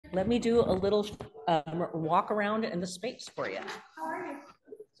let me do a little walk around in the space for you. How are you?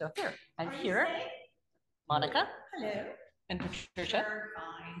 So here, I'm here. Monica. Hello. And Patricia.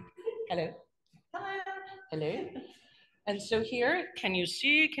 Fine. Hello. Hello. Hello. And so here, can you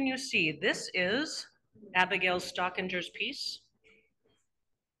see, this is Abigail Stockinger's piece.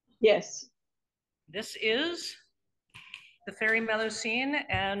 Yes. This is the Fairy Melusine,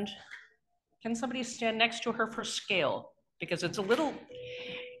 and can somebody stand next to her for scale? Because it's a little,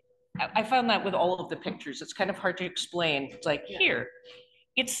 I found that with all of the pictures, it's kind of hard to explain. It's like, here,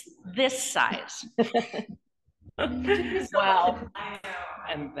 it's this size. Wow.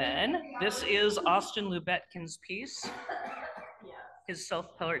 And then this is Austin Lubetkin's piece, his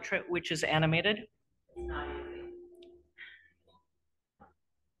self-portrait, which is animated.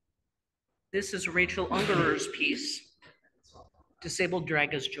 This is Rachel Ungerer's piece, Disabled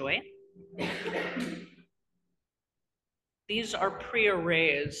Draga's Joy. These are Priya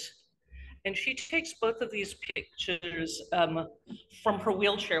Ray's, and she takes both of these pictures from her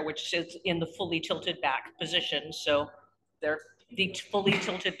wheelchair, which is in the fully tilted back position. So they're the fully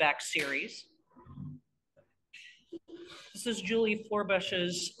tilted back series. This is Julie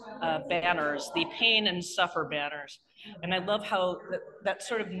Forbush's banners, the Pain and Suffer banners. And I love how that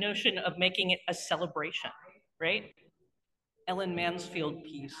sort of notion of making it a celebration, right? Ellen Mansfield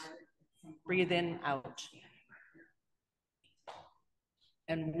piece, Breathe In, Out.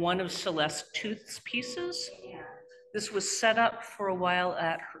 And one of Celeste Tooth's pieces. This was set up for a while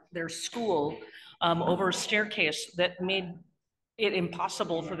at their school over a staircase that made it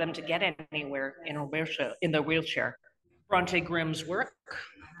impossible for them to get anywhere in the wheelchair. Bronte Grimm's work.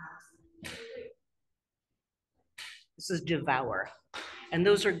 This is Devour. And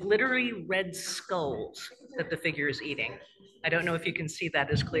those are glittery red skulls that the figure is eating. I don't know if you can see that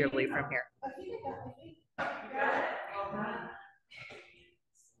as clearly from here.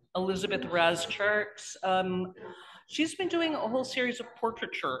 Elizabeth Rajchart. She's been doing a whole series of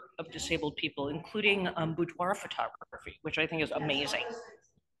portraiture of disabled people, including boudoir photography, which I think is amazing.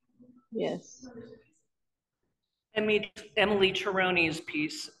 Yes. Emily Tironi's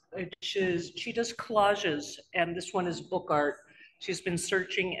piece, which is, she does collages, and this one is book art. She's been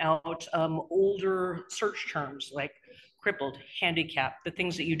searching out older search terms like crippled, handicapped, the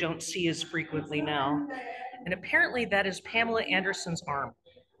things that you don't see as frequently now. And apparently that is Pamela Anderson's arm,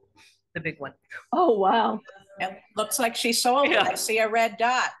 the big one. Oh, wow. It looks like she sold it. I see a red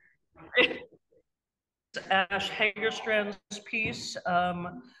dot. Ash Hagerstrand's piece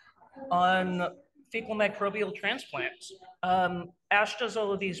on fecal microbial transplants. Ash does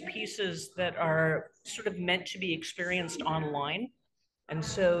all of these pieces that are sort of meant to be experienced online. And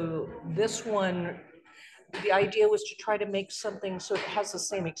so this one, the idea was to try to make something so it has the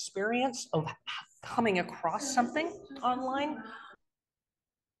same experience of coming across something online,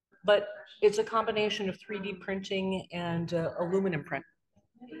 but it's a combination of 3D printing and aluminum print.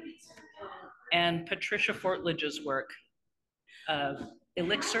 And Patricia Fortlage's work,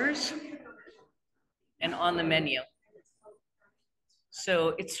 Elixirs and On the Menu.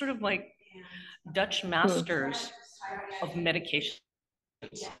 So it's sort of like Dutch masters of medications.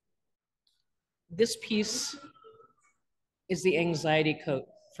 This piece is the anxiety coat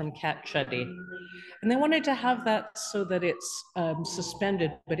from Cat Chudy. And they wanted to have that so that it's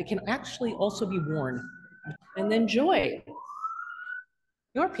suspended, but it can actually also be worn. And then Joy,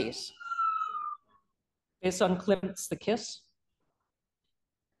 your piece, based on Klimt's The Kiss.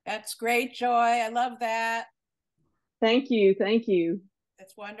 That's great, Joy. I love that. Thank you. Thank you.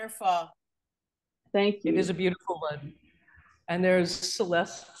 That's wonderful. Thank you. It is a beautiful one. And there's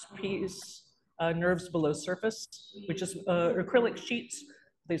Celeste's piece, Nerves Below Surface, which is acrylic sheets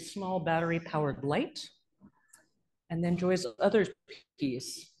with a small battery-powered light. And then Joy's other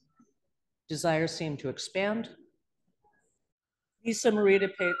piece, Desire Seem to Expand. Lisa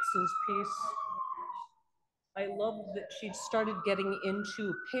Merida-Paytes' piece. I love that she started getting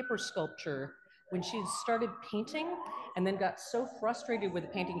into paper sculpture when she started painting and then got so frustrated with the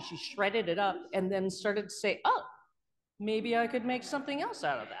painting, she shredded it up and then started to say, oh, maybe I could make something else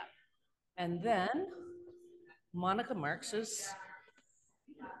out of that. And then Monica Marx's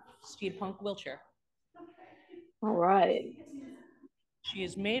steampunk wheelchair. All right. She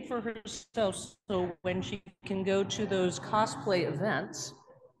is made for herself, so when she can go to those cosplay events,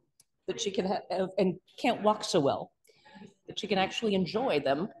 that she can have, and can't walk so well, that she can actually enjoy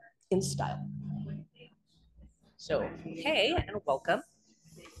them in style. So, hey, and welcome.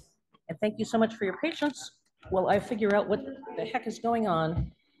 And thank you so much for your patience while I figure out what the heck is going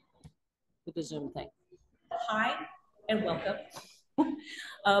on with the Zoom thing. Hi, and welcome.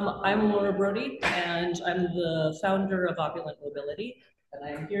 I'm Laura Brody, and I'm the founder of Opulent Mobility. And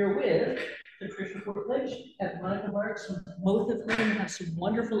I'm here with Patricia Fortlage and Monica Marks, both of whom have some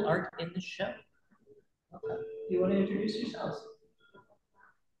wonderful art in the show. Okay. Do you want to introduce yourselves?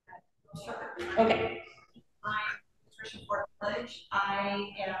 Sure. Okay. I'm Patricia Fortlage. I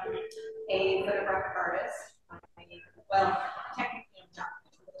am a photographic artist. Well, technically I'm not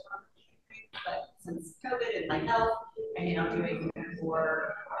photography, but since COVID and my health, I'm now doing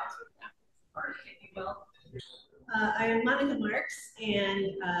more art, if you will. I am Monica Marks, and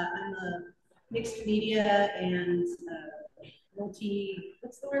I'm a mixed media and what's the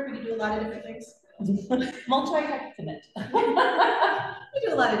word when you do a lot of different things? Multi-activist. We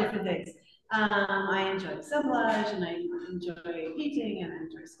do a lot of different things. I enjoy assemblage, and I enjoy painting, and I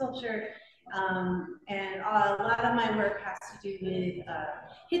enjoy sculpture. And a lot of my work has to do with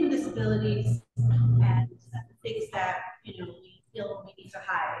hidden disabilities and things that we feel we need to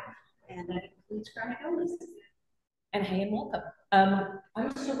hide, and that includes chronic illness. And hey, and welcome. I'm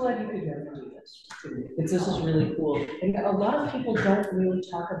so glad you could ever do this. This is really cool. And a lot of people don't really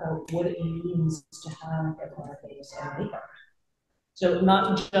talk about what it means to have a face and makeup. So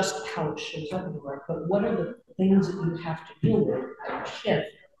not just how it shows up in the work, but what are the things that you have to deal with and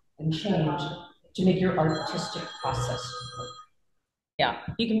shift and change to make your artistic process work. Yeah,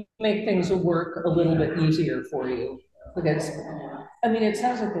 you can make things work a little bit easier for you because, I mean, it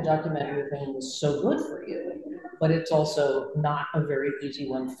sounds like the documentary thing was so good for you, but it's also not a very easy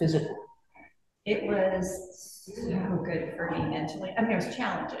one physically. It was so good for me mentally. I mean, it was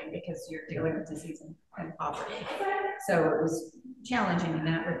challenging because you're dealing with disease and poverty. So it was challenging in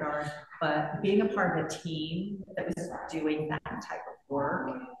that regard, but being a part of a team that was doing that type of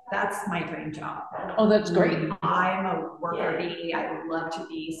work, that's my dream job. Oh, that's great. I'm a worker bee. I love to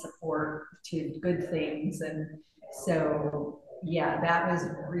be support to good things. And so, yeah, that was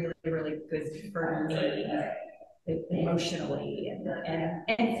really, really good for me. Emotionally and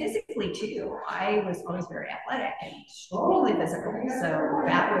physically too. I was always very athletic and extremely physical. So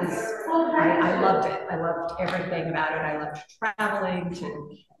that was, I loved it. I loved everything about it. I loved traveling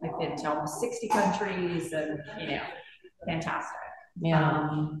I've been to almost 60 countries and, fantastic.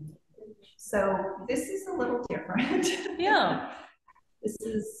 Yeah. So this is a little different. Yeah. This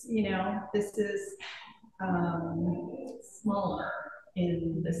is smaller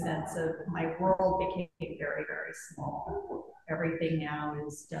in the sense of my world became very, very small. Everything now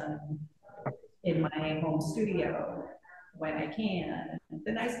is done in my home studio when I can.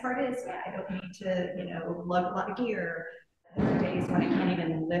 The nice part is, I don't need to, lug a lot of gear. There are days when I can't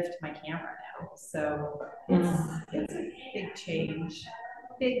even lift my camera now. So it's a big change,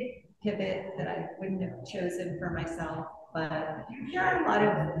 big pivot that I wouldn't have chosen for myself. But there are a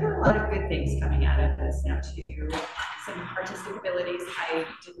lot of good things coming out of this now too. Some artistic abilities I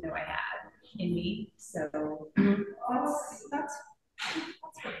didn't know I had in me. So that's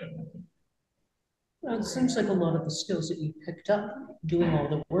working. Well, it seems like a lot of the skills that you picked up doing all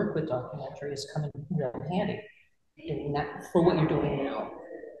the work with documentary is coming real handy doing that for what you're doing now.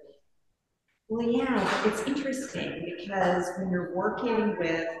 Well, yeah, it's interesting because when you're working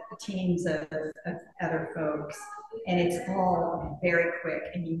with teams of other folks and it's all very quick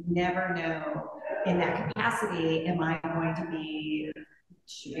and you never know in that capacity, am I going to be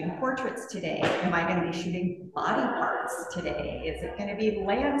shooting portraits today? Am I going to be shooting body parts today? Is it going to be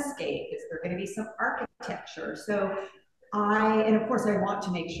landscape? Is there going to be some architecture? So and of course I want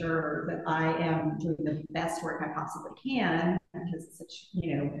to make sure that I am doing the best work I possibly can because it's such,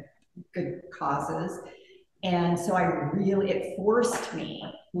 good causes. And so it forced me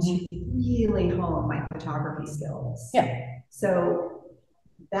to really hone my photography skills. Yeah. So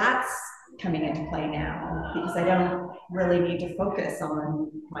that's coming into play now because I don't really need to focus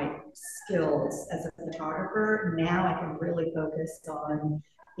on my skills as a photographer. Now I can really focus on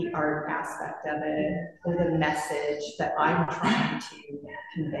the art aspect of it or the message that I'm trying to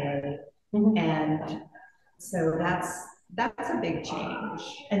convey. And so that's a big change.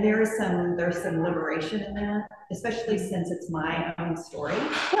 And there's some liberation in that, especially since it's my own story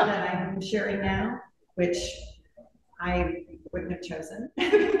that I'm sharing now, which I wouldn't have chosen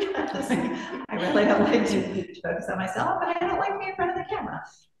because I really don't like to focus on myself, and I don't like to be in front of the camera.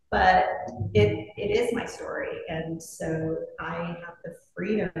 But it is my story, and so I have the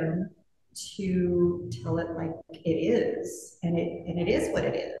freedom to tell it like it is, and it is what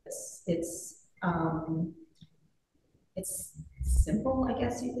it is. It's simple, I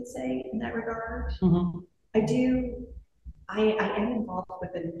guess you could say, in that regard. I am involved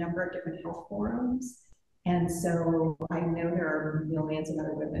with a number of different health forums, And so I know there are millions of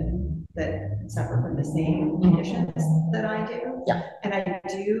other women that suffer from the same conditions that I do. Yeah. And I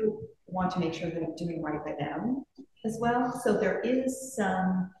do want to make sure that I'm doing right by them as well. So there is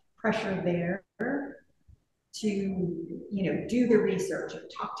some pressure there to, do the research and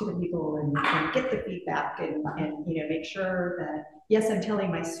talk to the people and get the feedback and, make sure that, yes, I'm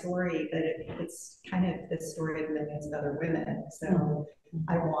telling my story, but it's kind of the story of millions of other women. So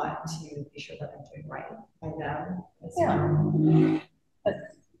I want to be sure that I'm doing right by them as well. But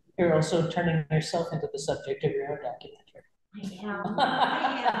you're also turning yourself into the subject of your own documentary. I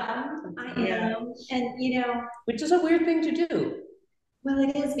am. And, which is a weird thing to do. well,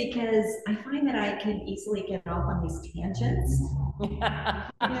 it is because I find that I can easily get off on these tangents. Yeah.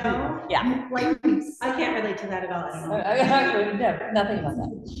 Like, I can't relate to that at all. No, nothing about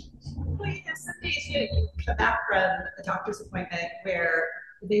that. Well, some days you come back from a doctor's appointment where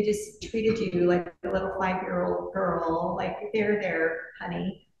they just treated you like a little 5-year-old girl, like they're there,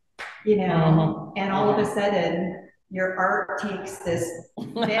 honey, and all of a sudden your art takes this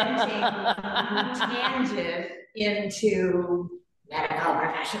venting tangent into medical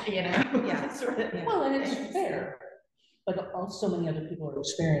profession, sort of. Well, and it's fair, but so many other people are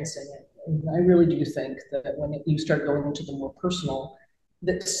experiencing it. And I really do think that when you start going into the more personal,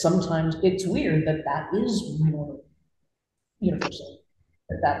 that sometimes it's weird that is more universal.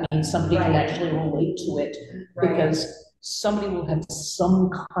 That means somebody can actually relate to it because somebody will have some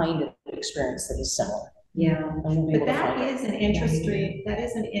kind of experience that is similar. Yeah, but that is an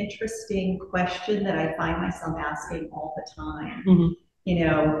interesting question that I find myself asking all the time. Mm-hmm.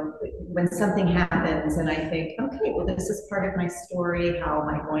 When something happens and I think, okay, well, this is part of my story. How am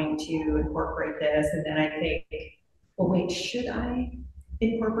I going to incorporate this? And then I think, well, wait, should I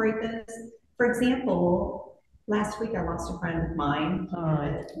incorporate this? For example, last week I lost a friend of mine.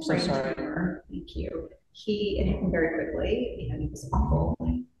 I'm so sorry. Thank you. It happened very quickly, and it was awful.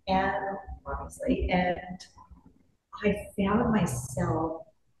 And obviously, and I found myself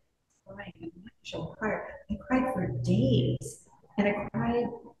crying. I'm not sure I cried for days, and I cried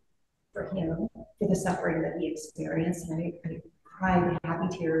for him, for the suffering that he experienced, and I cried happy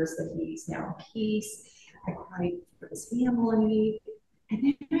tears that he's now in peace. I cried for his family, and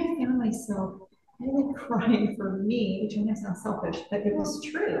then I found myself really crying for me, which might sound selfish, but it was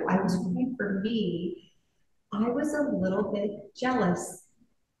true. I was crying for me. I was a little bit jealous.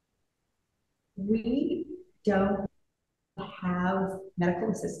 We don't have medical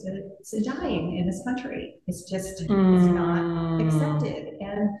assistance in dying in this country. It's just it's not accepted.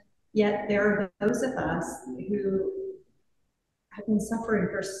 And yet there are those of us who have been suffering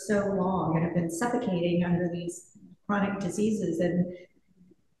for so long and have been suffocating under these chronic diseases and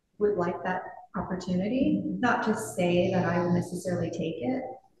would like that opportunity. Not to say that I will necessarily take it,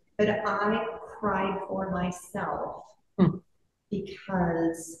 but I cried for myself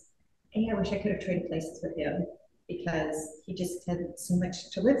because I wish I could have traded places with him, because he just had so much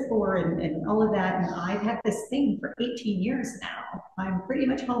to live for and all of that. And I've had this thing for 18 years now. I'm pretty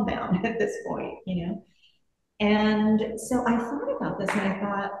much homebound at this point, And so I thought about this and I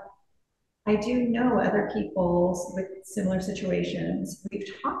thought, I do know other people with similar situations.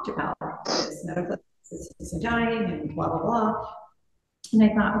 We've talked about this medical assistance in dying and blah, blah, blah. And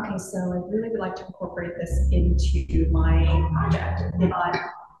I thought, okay, so I really would like to incorporate this into my project. And I thought,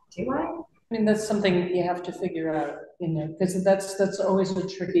 do I? I mean, that's something you have to figure out, because that's always a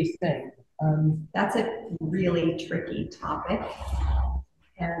tricky thing. That's a really tricky topic.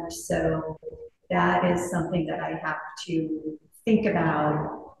 And so that is something that I have to think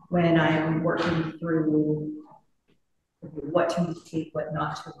about when I'm working through what to include, what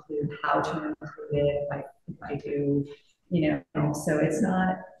not to include, how to include it, if I do, so it's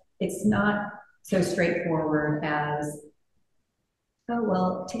not so straightforward as, oh,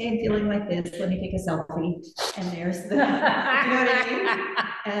 well, today I'm feeling like this, let me take a selfie, and there's the, you know what I mean?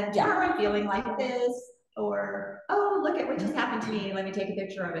 And tomorrow I'm feeling like this, or, oh, look at what just happened to me, let me take a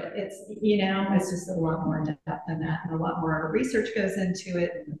picture of it. It's, it's just a lot more depth than that, and a lot more research goes into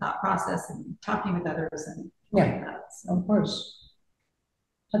it, and the thought process, and talking with others, and that. So. Of course.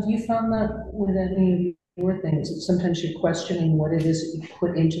 Have you found that with any of your things, that sometimes you're questioning what it is that you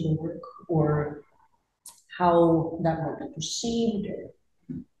put into the work, or how that might be perceived?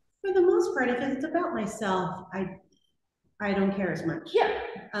 For the most part, if it's about myself, I don't care as much. Yeah.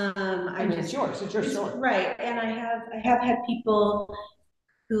 It's yours. It's your story. Right. And I have had people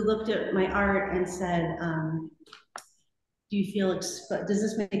who looked at my art and said, do you feel does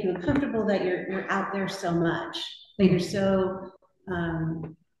this make you uncomfortable that you're out there so much, that you're so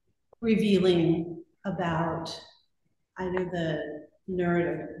revealing about either the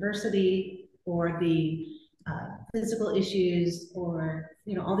neurodiversity or the physical issues, or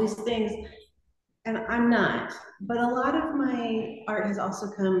all these things, and I'm not. But a lot of my art has also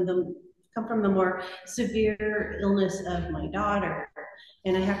come from the more severe illness of my daughter,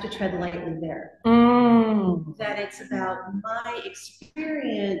 and I have to tread lightly there. That it's about my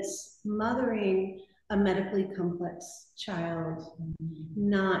experience mothering a medically complex child,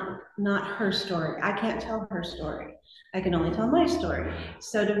 not her story. I can't tell her story. I can only tell my story.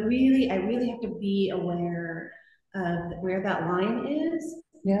 So I really have to be aware of where that line is.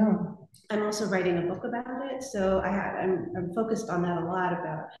 Yeah. I'm also writing a book about it, so I'm focused on that a lot,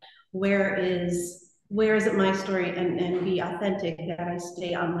 about where is it my story, and be authentic, that I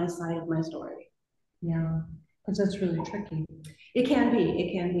stay on my side of my story. Yeah, because that's really tricky. It can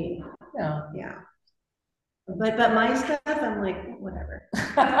be. Yeah. Yeah. But my stuff, I'm like, whatever.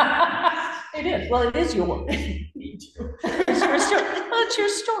 It is. Well, it is yours. It's your story. Well, it's your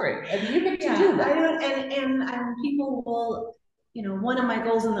story. I mean, you get to do that. I don't, and people will, one of my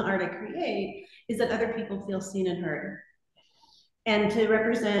goals in the art I create is that other people feel seen and heard, and to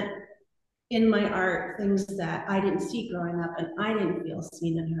represent in my art things that I didn't see growing up and I didn't feel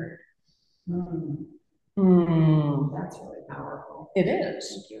seen and heard. That's really powerful. It is.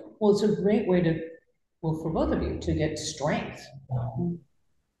 Thank you. Well, it's a great way to, for both of you, to get strength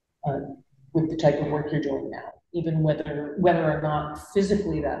with the type of work you're doing now, even whether or not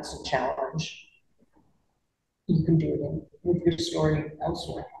physically that's a challenge. You can do it with your story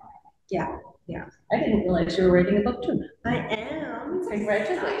elsewhere. Yeah. I didn't realize you were writing a book too. I am.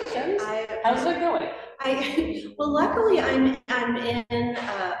 Congratulations. How's it going? Well, luckily I'm in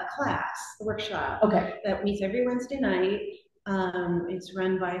a class, a workshop. Okay. That meets every Wednesday night. It's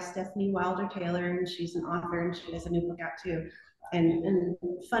run by Stephanie Wilder Taylor, and she's an author, and she has a new book out too. And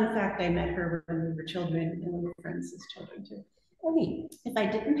fun fact, I met her when we were children, and we were friends as children too. If I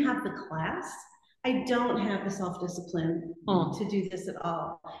didn't have the class, I don't have the self-discipline to do this at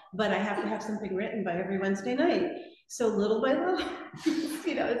all. But I have to have something written by every Wednesday night. So little by little, it's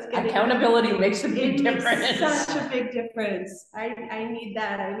getting, accountability makes a big difference. It makes such a big difference. I need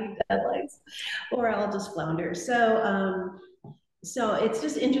that. I need deadlines, or I'll just flounder. So it's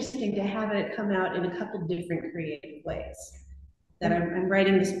just interesting to have it come out in a couple different creative ways. That I'm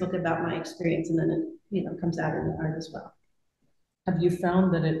writing this book about my experience, and then it comes out in the art as well. Have you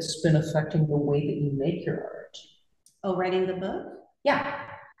found that it's been affecting the way that you make your art? Oh, writing the book? Yeah.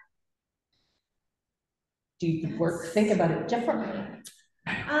 Do you think about it differently?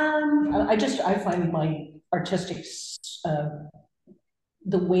 I find my artistic,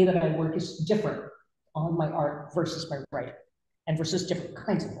 the way that I work is different on my art versus my writing, and versus different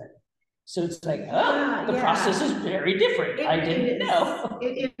kinds of it. So it's like, the process is very different. I didn't know.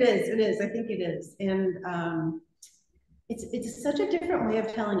 It is. I think it is. And it's such a different way of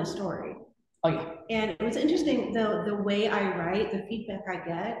telling a story. Oh yeah. And it was interesting, the way I write, the feedback I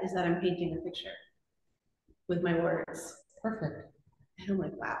get is that I'm painting a picture with my words. Perfect. And I'm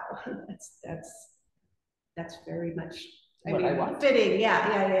like, wow, that's very much what I want. Fitting.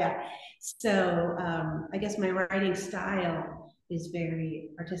 Yeah. So I guess my writing style is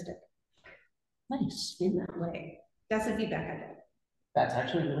very artistic. Nice. In that way. That's the feedback I get. That's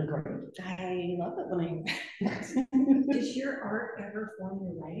actually really great. I love it when I Does your art ever form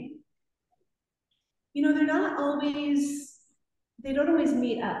your writing? They're not always, they don't always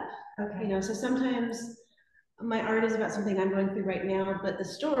meet up. Okay. So sometimes my art is about something I'm going through right now, but the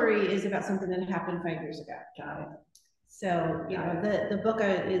story is about something that happened 5 years ago. Got it. So, the book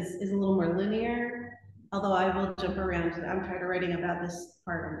is a little more linear, although I will jump around. I'm tired of writing about this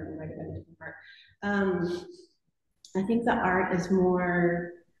part, I'm going to write about a different part. I think the art is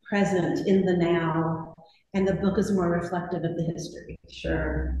more present in the now, and the book is more reflective of the history.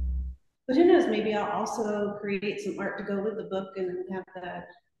 Sure. But who knows, maybe I'll also create some art to go with the book and have that.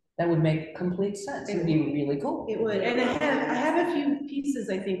 That would make complete sense. It would be really cool. It would. And I have a few pieces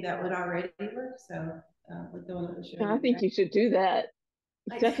I think that would already work. So with the one that was showing. I think you should do that.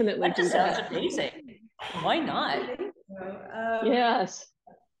 Definitely do that. Sounds amazing. Why not? So, Yes.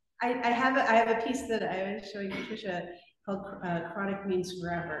 I have a piece that I was showing Patricia called Chronic Means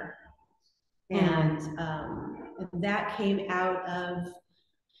Forever. And that came out of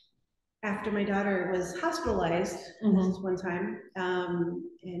after my daughter was hospitalized. This is one time,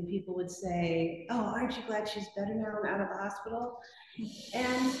 and people would say, "Oh, aren't you glad she's better now and out of the hospital?"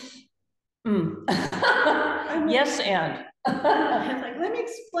 And yes, and I'm like, let me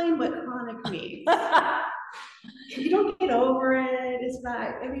explain what chronic means. You don't get over it. It's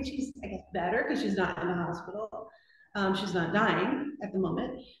not. I mean, she's, I guess, better because she's not in the hospital. She's not dying at the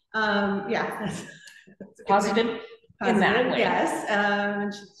moment. Yeah, that's positive. In that positive, way. yes.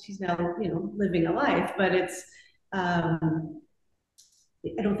 And she's now, living a life, but it's, I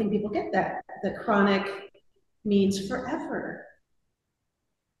don't think people get that. The chronic means forever.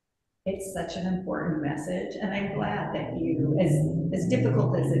 It's such an important message, and I'm glad that you, as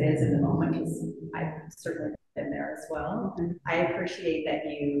difficult as it is in the moment, because I've certainly been there as well. Mm-hmm. I appreciate that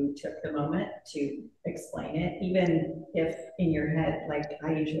you took the moment to explain it, even if in your head, like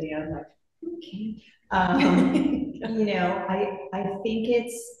I usually am, like, okay. I think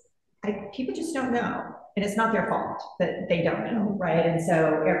people just don't know, and it's not their fault that they don't know, right? And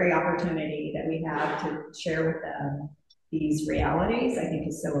so every opportunity that we have to share with them these realities, I think,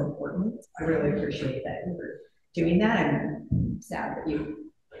 is so important. I really appreciate that you were doing that. I'm sad that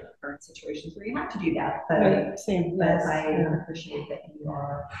you are in situations where you have to do that, but, Yes. I appreciate that you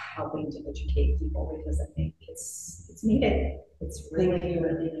are helping to educate people, because I think it's needed. It's really,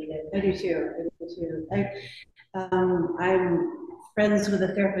 really needed. I do too. I'm friends with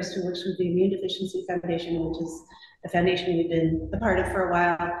a therapist who works with the Immune Deficiency Foundation, which is a foundation we've been a part of for a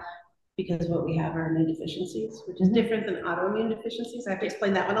while, because what we have are immune deficiencies, which is different than autoimmune deficiencies. I have to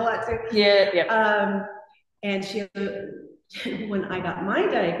explain that one a lot too. Yeah. And she, when I got my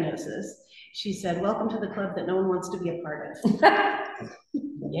diagnosis, she said, "Welcome to the club that no one wants to be a part of."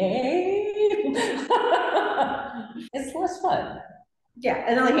 Yay! It's less fun. Yeah,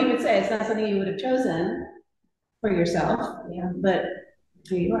 and like he would say, it's not something you would have chosen for yourself. Yeah. But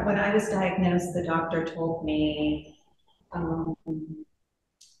when I was diagnosed, the doctor told me,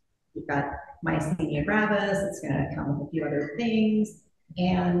 you've got myasthenia gravis, it's going to come with a few other things,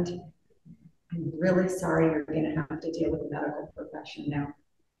 and I'm really sorry you're going to have to deal with the medical profession now.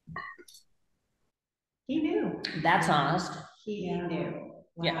 He knew. That's honest. He knew.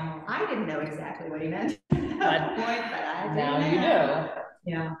 Wow. Yeah. I didn't know exactly what he meant at that point, but I did. Now you know.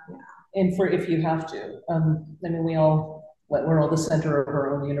 Yeah. And if you have to, we're all the center of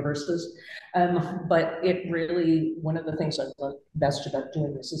our own universes. But it really, one of the things I love best about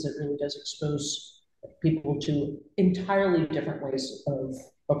doing this is it really does expose people to entirely different ways of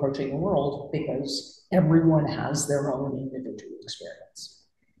approaching the world, because everyone has their own individual experience.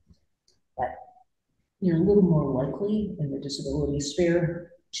 But you're a little more likely in the disability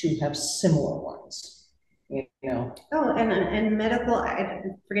sphere to have similar ones. Oh, and medical,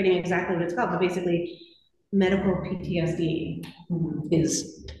 I'm forgetting exactly what it's called, but basically medical PTSD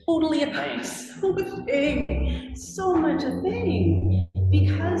is totally a thing. So much a thing,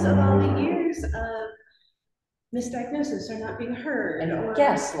 because of all the years of misdiagnosis or not being heard, and or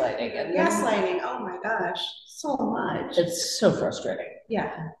gaslighting. Oh my gosh, so much. It's so frustrating.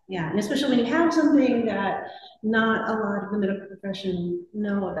 Yeah, and especially when you have something that not a lot of the medical profession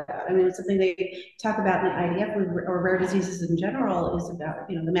know about. I mean, it's something they talk about in the IDF or rare diseases in general, is about,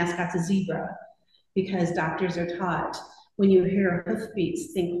 the mascot's a zebra, because doctors are taught, when you hear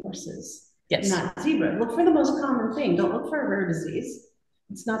hoofbeats, think horses, not zebra. Look for the most common thing. Don't look for a rare disease.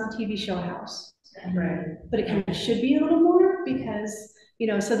 It's not the TV show House. Right. But it kind of should be a little more, because,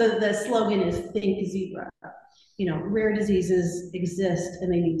 so the slogan is think zebra. Rare diseases exist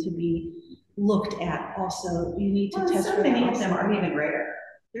and they need to be looked at. Also, you need to test so many of them aren't even rare.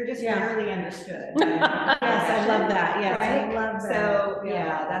 They're just rarely understood. Yes, I love that. Yes, right? I love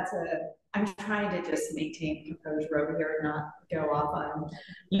that. So I'm trying to just maintain composure over here and not go off on.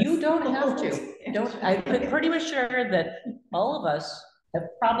 You don't have to. I'm pretty much sure that all of us have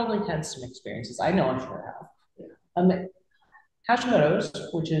probably had some experiences. I know I sure have. Hashimoto's,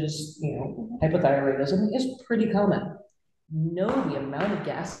 which is, hypothyroidism, is pretty common. Know the amount of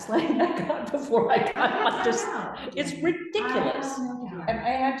gaslighting I got before I got it's ridiculous. And I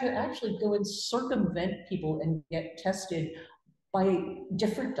had to actually go and circumvent people and get tested by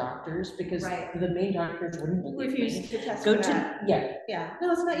different doctors, because the main doctors wouldn't believe refuse to test. No, it's not.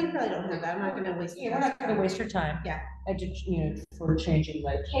 You probably don't have that. I'm not going to waste. We're not going to waste your time. Yeah. I did, for changing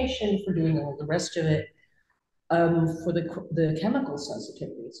medication, for doing all the rest of it. For the chemical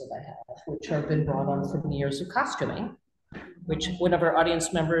sensitivities that I have, which have been brought on from years of costuming, which one of our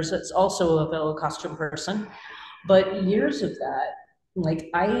audience members is also a fellow costume person, but years of that, like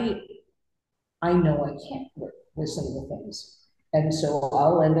I know I can't work with some of the things. And so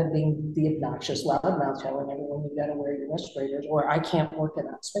I'll end up being the obnoxious loudmouth telling everyone you've got to wear your respirators, or I can't work in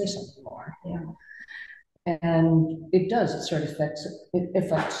that space anymore. Yeah. And it does, it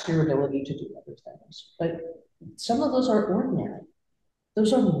affects your ability to do other things. But some of those are ordinary.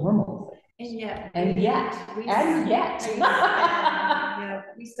 Those are normal things. And yet.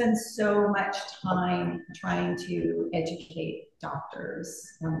 We spend so much time trying to educate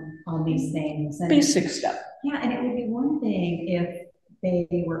doctors on these things. And basic stuff. Yeah, and it would be one thing if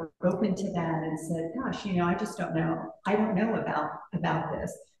they were open to that and said, gosh, you know, I just don't know. I don't know about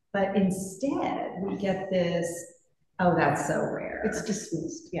this. But instead, we get this, oh, that's so rare. It's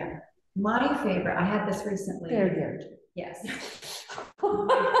dismissed, yeah. My favorite, I had this recently. There. Yes.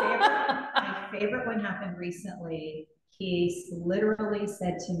 My favorite one happened recently. He literally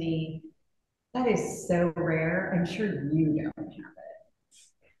said to me, that is so rare. I'm sure you don't have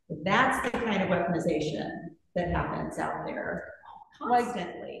it. That's the kind of weaponization that happens out there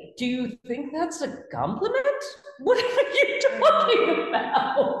constantly. Like, do you think that's a compliment? What are you talking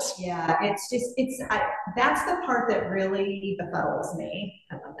about? Yeah, it's just, that's the part that really befuddles me.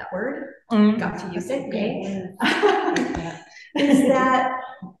 I love that word. Got to use it, okay? Is that,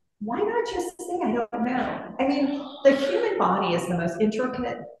 why not just say, I don't know? I mean, the human body is the most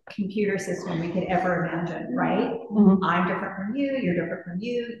intricate computer system we could ever imagine, right? I'm different from you, you're different from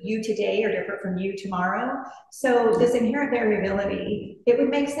you today are different from you tomorrow. So this inherent variability, it would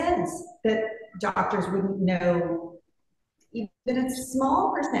make sense that doctors wouldn't know even a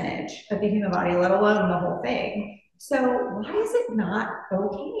small percentage of the human body, let alone the whole thing. So why is it not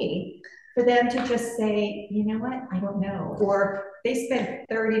okay for them to just say, you know what, I don't know, or they spent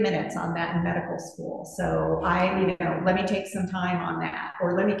 30 minutes on that in medical school, so let me take some time on that,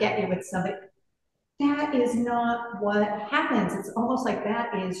 or let me get you with somebody. That is not what happens. It's almost like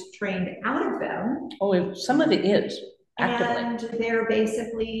that is trained out of them. Oh, some of it is, actively. And they're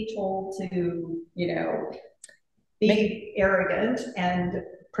basically told to, be arrogant and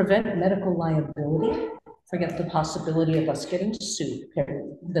prevent medical liability. Forget the possibility of us getting sued,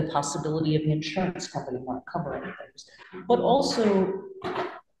 the possibility of the insurance company not covering things, but also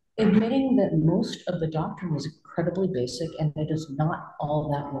admitting that most of the doctrine is incredibly basic and it is not all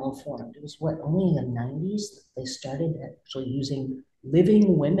that well formed. It was only in the 90s that they started actually using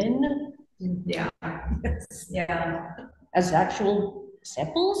living women as actual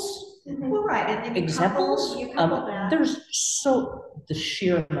samples. Well, right, and examples. you couple that. There's the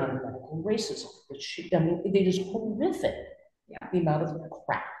sheer amount of medical racism. It is horrific. Yeah. The amount of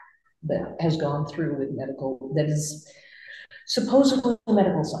crap that has gone through with medical, that is supposedly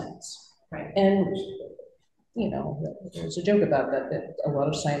medical science. Right. And there's a joke about that a lot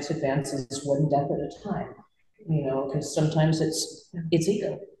of science advances one death at a time. Because sometimes it's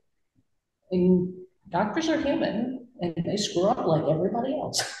ego. And doctors are human and they screw up like everybody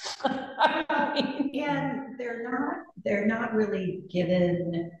else. And they're not really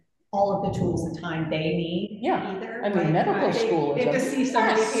given all of the tools and time they need either. I mean, medical school they just see so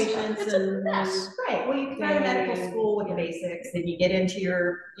many patients and right. Well, you go to medical school with the basics, then you get into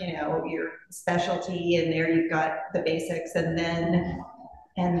your specialty, and there you've got the basics, and then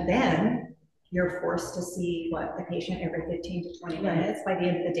you're forced to see the patient every 15 to 20 minutes. By the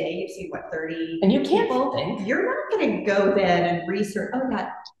end of the day, you see 30 and you can't people. think. You're not going to go then and research,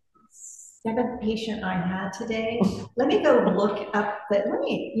 that 7th patient I had today. Let me go look up let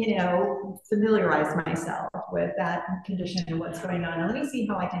me, familiarize myself with that condition and what's going on. And let me see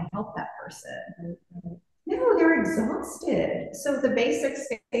how I can help that person. No, they're exhausted. So the basics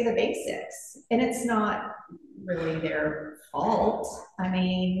stay the basics. And it's not really their fault. I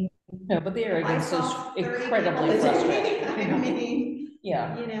mean, no, but the arrogance is incredibly frustrating. I mean,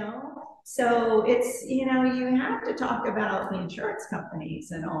 so it's, you have to talk about the insurance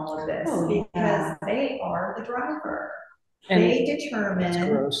companies and all of this because they are the driver. And they determine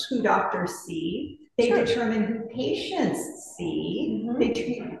who doctors see. They determine who patients see. They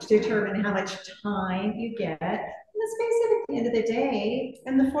determine how much time you get. And let's face it, at the end of the day.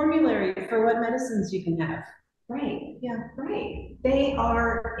 And the formulary for what medicines you can have. Right. Yeah. Right. They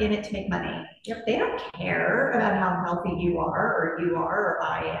are in it to make money. Yep. They don't care about how healthy you are or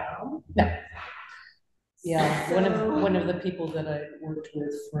I am. No. Yeah. So, one of the people that I worked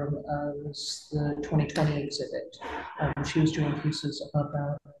with from was the 2020 exhibit. She was doing pieces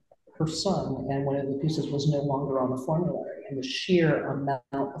about her son, and one of the pieces was no longer on the formulary, and the sheer amount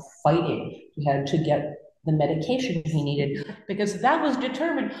of fighting he had to get the medication he needed because that was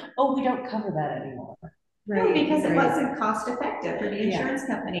determined. Oh, we don't cover that anymore. Right, no, because it wasn't cost effective for the insurance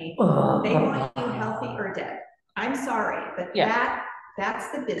company. They want you healthy or dead. I'm sorry, but that's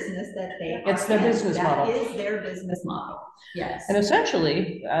the business that they It's their business model. That is their business model. Yes. And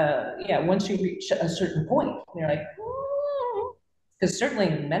essentially, once you reach a certain point, you're like, because certainly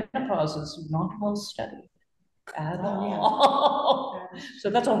menopause is not well studied at all. So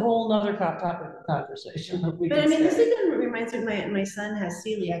that's a whole nother topic of conversation. But I mean, this even reminds me of my son has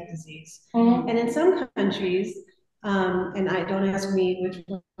celiac disease. And in some countries, and I don't ask me which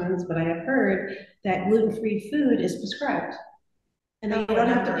ones, but I have heard that gluten-free food is prescribed. And they don't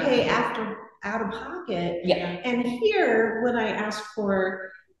have to pay after out of pocket. Yeah. And here, when I ask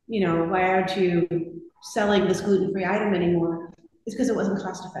for, you know, why aren't you selling this gluten-free item anymore? It's because it wasn't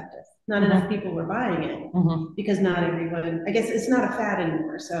cost effective. Not enough people were buying it because not everyone, I guess it's not a fad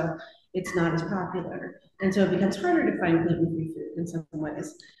anymore, so it's not as popular. And so it becomes harder to find gluten-free food in some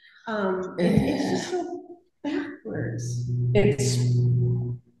ways. It's just so backwards. It's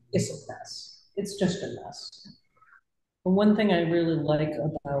a mess. It's just a mess. And one thing I really like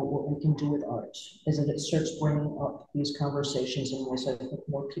about what we can do with art is that it starts bringing up these conversations in ways I think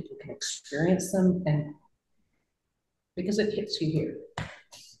more people can experience them, and because it hits you here.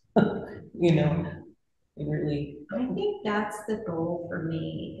 You know, it really. I think that's the goal for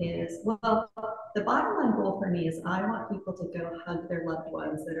me is, well, the bottom line goal for me is I want people to go hug their loved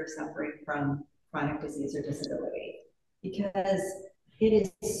ones that are suffering from chronic disease or disability, because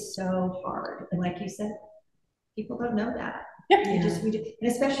it is so hard. And like you said, people don't know that. Yeah. We just,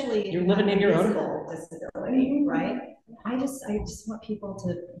 and especially you're living in your own disability, right? I just want people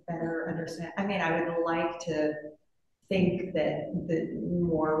to better understand. I mean, I would like to think that the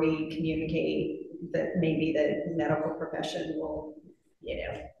more we communicate, that maybe the medical profession will, you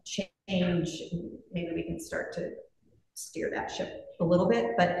know, change. Maybe we can start to steer that ship a little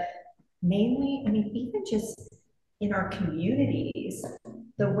bit, but mainly, I mean, even just in our communities,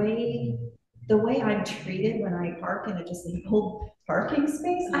 the way I'm treated when I park in a disabled parking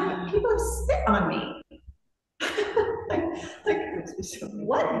space, people spit on me.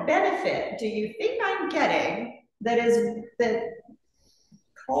 What benefit do you think I'm getting that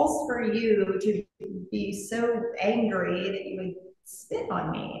calls for you to be so angry that you would spit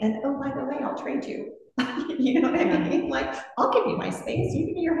on me? And oh, by the way, I'll trade you. You know what I mean? Like, I'll give you my space. You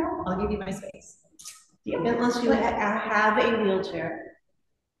give me your help. I'll give you my space. Yeah. Unless you have a wheelchair,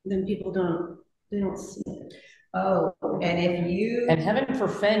 then people they don't see it. Oh, and if you and heaven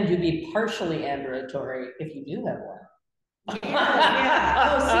forfend you be partially ambulatory if you do have one. Yeah.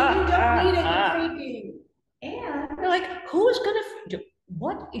 Oh, so you don't need it. You're faking. and You're like, who is gonna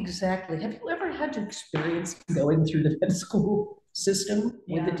what exactly? Have you ever had to experience going through the med school system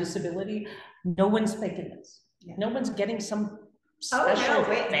with a disability? No one's faking this. Yeah. No one's getting some special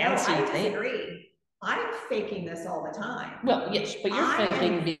fancy I thing. disagree. I'm faking this all the time. Well, yes, but you're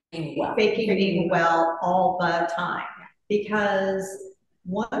faking being well. Faking being well all the time. Because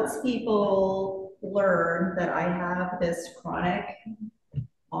once people learn that I have this chronic,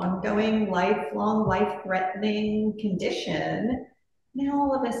 ongoing, lifelong, life-threatening condition, now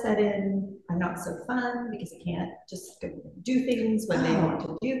all of a sudden I'm not so fun because I can't just go do things when they want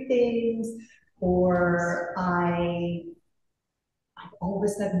to do things, or I've all of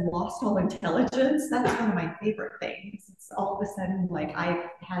a sudden lost all intelligence. That's one of my favorite things. It's all of a sudden like I've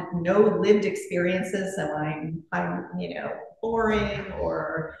had no lived experiences, so I'm you know, boring,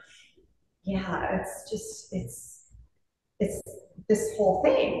 or yeah, it's just it's this whole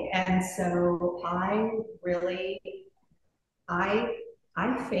thing. And so I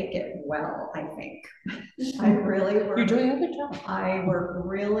fake it well, I think. I really work. You're doing a good job. I work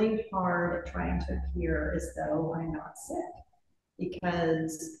really hard at trying to appear as though I'm not sick,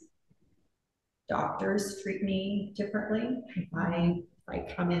 because doctors treat me differently. If I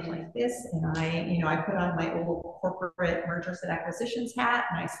come in like this and I put on my old corporate mergers and acquisitions hat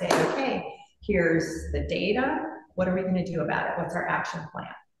and I say, okay, here's the data. What are we going to do about it? What's our action plan?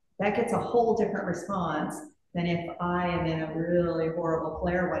 That gets a whole different response than if I am in a really horrible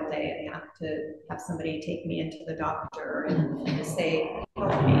flare one day and have to have somebody take me into the doctor and say,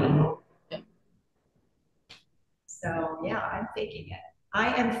 help me. So yeah, I'm faking it.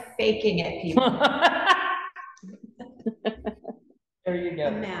 I am faking it, people. There you go.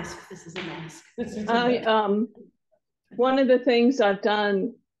 A mask. This is a mask. One of the things I've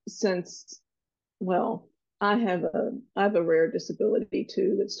done since, well, I have a rare disability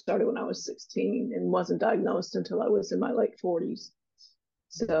too that started when I was 16 and wasn't diagnosed until I was in my late 40s.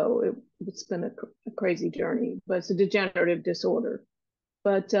 So it's been a crazy journey, but it's a degenerative disorder.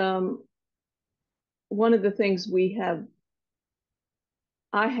 But one of the things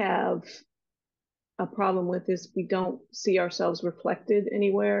I have a problem with is we don't see ourselves reflected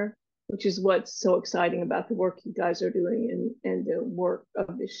anywhere, which is what's so exciting about the work you guys are doing and the work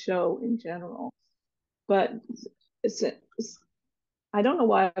of this show in general. But I don't know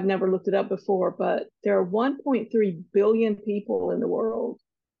why I've never looked it up before, but there are 1.3 billion people in the world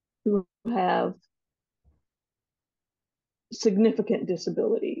who have significant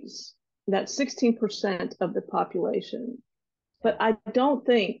disabilities. That's 16% of the population. But I don't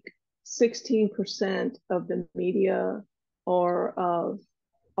think 16% of the media or of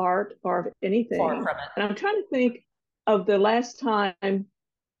art or of anything. Far from it. And I'm trying to think of the last time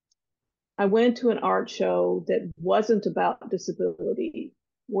I went to an art show that wasn't about disability,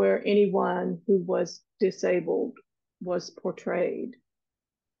 where anyone who was disabled was portrayed.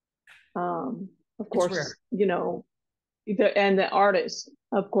 Of course, you know, and the artists,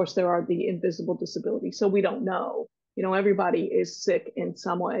 of course, there are the invisible disabilities. So we don't know. You know, everybody is sick in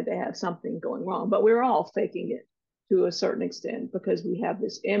some way. They have something going wrong, but we're all faking it to a certain extent because we have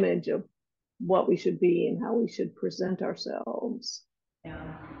this image of what we should be and how we should present ourselves. Yeah.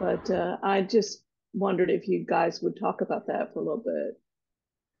 But I just wondered if you guys would talk about that for a little bit.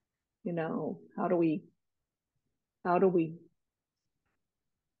 You know, how do we,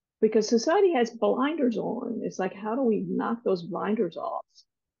 because society has blinders on. It's like, how do we knock those blinders off?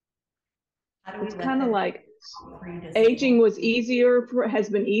 How do we It's let kind of them like pre-disabled? aging has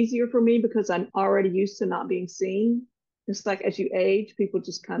been easier for me because I'm already used to not being seen. It's like as you age, people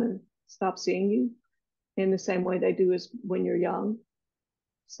just kind of stop seeing you in the same way they do as when you're young.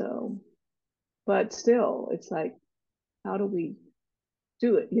 So, but still, it's like, how do we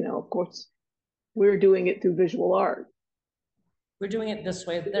do it? You know, of course, we're doing it through visual art. We're doing it this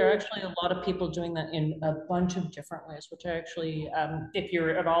way. There are actually a lot of people doing that in a bunch of different ways, which I actually, if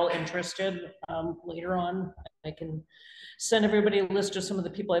you're at all interested, later on, I can send everybody a list of some of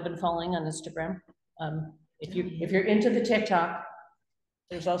the people I've been following on Instagram. If you're into the TikTok,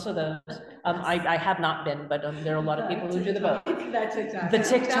 there's also those. I have not been, but there are a lot of people who do the both. That TikTok. The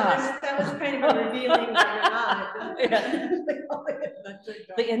TikTok. That was kind of a revealing that you're not. Yeah.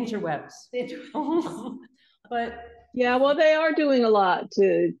 The The interwebs. But yeah, well, they are doing a lot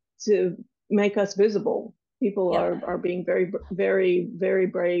to make us visible. People are being very, very, very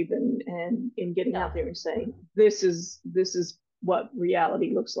brave and in getting out there and saying, this is what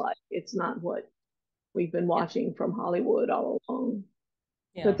reality looks like. It's not what we've been watching from Hollywood all along.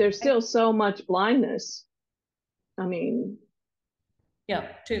 Yeah. But there's still so much blindness. I mean,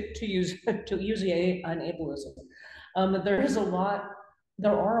 to use the ableism.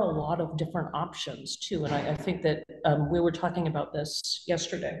 There are a lot of different options too, and I think that we were talking about this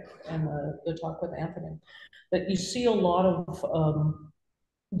yesterday in the talk with Anthony, that you see a lot of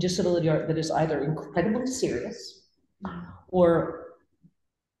disability art that is either incredibly serious, or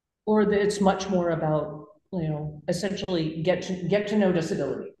that it's much more about, you know, essentially get to know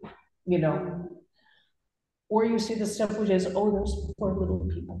disability, you know, or you see the stuff which is, oh, those poor little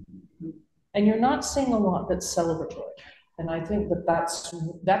people, and you're not seeing a lot that's celebratory. And I think that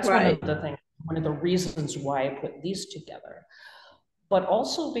that's right. one of the reasons why I put these together, but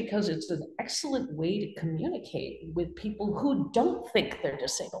also because it's an excellent way to communicate with people who don't think they're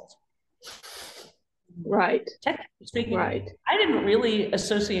disabled. Right. Technically speaking, right. I didn't really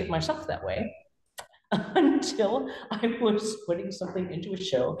associate myself that way until I was putting something into a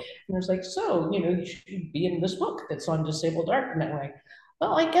show, and I was like, so, you know, you should be in this book that's on disabled art. And I'm like,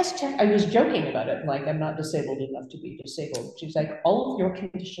 well, I guess I was joking about it. Like, I'm not disabled enough to be disabled. She's like, all of your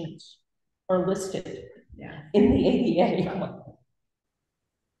conditions are listed in the ADA. I'm like,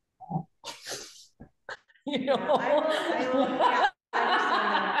 oh. You know? I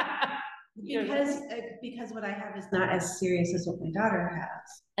understand because what I have is not as serious as what my daughter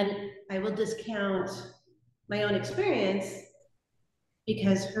has. And I will discount my own experience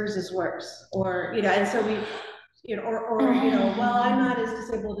because hers is worse. Or, you know, and so we, you know, or you know, well, I'm not as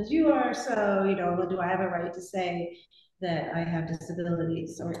disabled as you are, so, you know, do I have a right to say that I have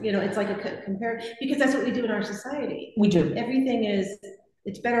disabilities? Or, you know, it's like a compare, because that's what we do in our society. We do. Everything is,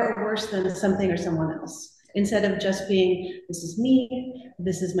 it's better or worse than something or someone else. Instead of just being, this is me,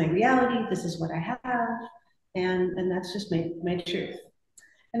 this is my reality, this is what I have, and that's just my truth.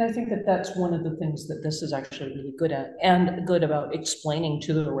 And I think that that's one of the things that this is actually really good at, and good about explaining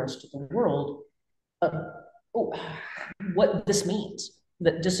to the rest of the world what this means,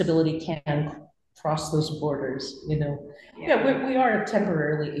 that disability can cross those borders, you know. Yeah, we are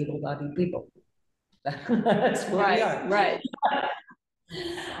temporarily able-bodied people. That's what we are. Right.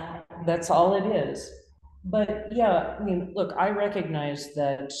 That's all it is. But yeah, I mean, look, I recognize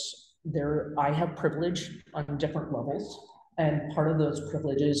that I have privilege on different levels. And part of those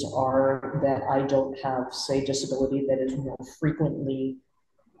privileges are that I don't have, say, disability that is more frequently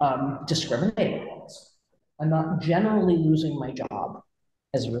discriminated against. I'm not generally losing my job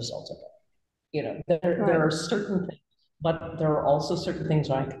as a result of it. You know, there are certain things, but there are also certain things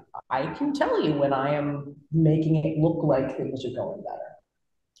like I can tell you when I am making it look like things are going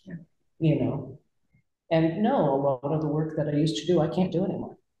better. You know, and no, a lot of the work that I used to do, I can't do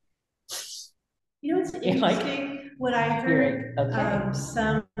anymore. You know, it's interesting what I heard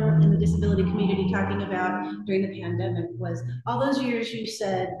some in the disability community talking about during the pandemic was all those years you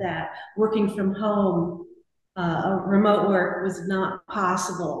said that working from home, remote work was not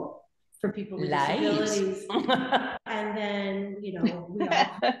possible for people with Lies. disabilities. And then, you know, we all,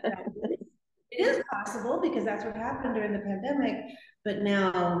 it is possible because that's what happened during the pandemic, but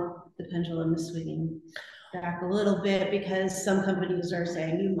now the pendulum is swinging back a little bit because some companies are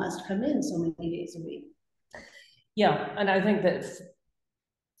saying you must come in so many days a week. Yeah, and I think that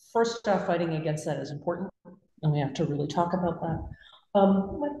first off, fighting against that is important, and we have to really talk about that.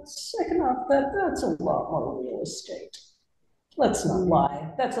 But second off, that's a lot more real estate. Let's not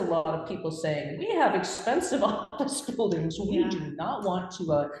lie. That's a lot of people saying, we have expensive office buildings. We do not want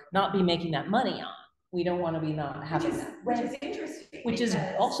to not be making that money on. We don't want to be not having that rent. Which is interesting. Which is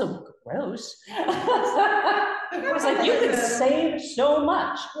also gross. It's like you could save so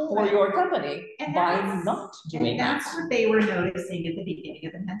much for your company by not doing that. That's what they were noticing at the beginning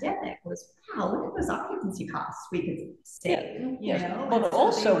of the pandemic was, wow, look at those occupancy costs we could save. You know? But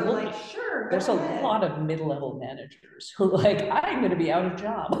also, so like, sure, there's a lot of mid-level managers who are like, I'm going to be out of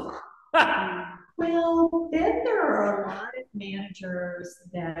job. Well, then there are a lot of managers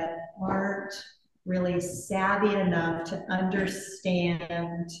that aren't really savvy enough to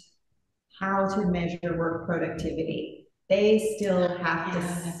understand how to measure work productivity. They still have to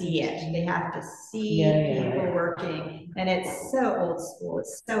see it. They have to see people working. And it's so old school.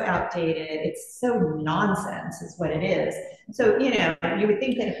 It's so outdated. It's so nonsense is what it is. So, you know, you would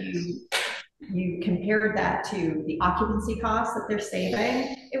think that if you compared that to the occupancy costs that they're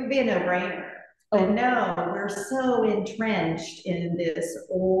saving, it would be a no-brainer. But no, we're so entrenched in this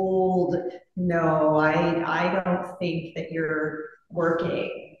old, no, I don't think that you're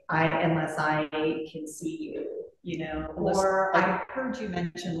working unless I can see you, you know, or I heard you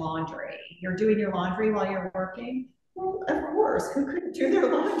mention laundry. You're doing your laundry while you're working? Well, of course, who couldn't do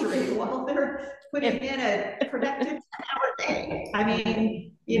their laundry while they're putting in a productive 10-hour day? I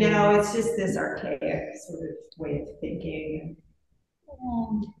mean, you know, it's just this archaic sort of way of thinking.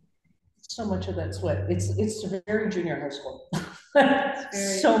 So much of that's what it's very junior high school.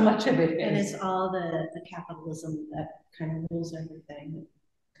 So much of it is. And it's all the capitalism that kind of rules everything.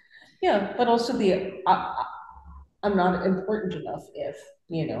 Yeah, but also I'm not important enough if,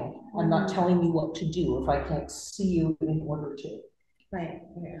 you know, I'm not telling you what to do if I can't see you in order to. Right.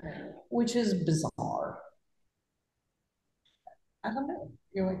 Which is bizarre. I don't know.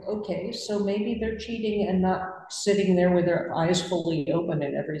 You're like, okay, so maybe they're cheating and not sitting there with their eyes fully open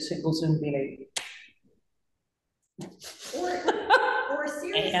in every single Zoom meeting. Or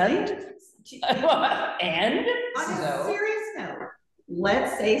seriously. And on a serious note,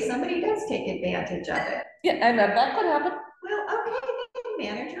 let's say somebody does take advantage of it. Yeah, and that could happen. Well, okay,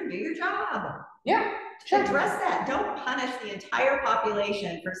 manager, do your job. Yeah. Sure. Address that. Don't punish the entire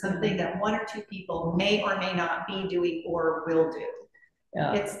population for something that one or two people may or may not be doing or will do.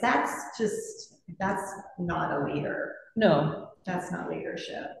 Yeah. That's not a leader. No. That's not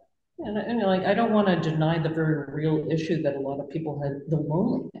leadership. And you're like, I don't want to deny the very real issue that a lot of people had, the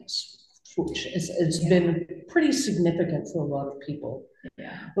loneliness, which it's been pretty significant for a lot of people.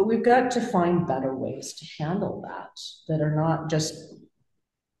 Yeah. But we've got to find better ways to handle that are not just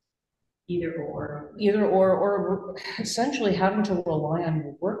either or essentially having to rely on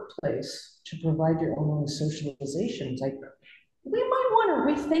your workplace to provide your own socialization. Like, we might want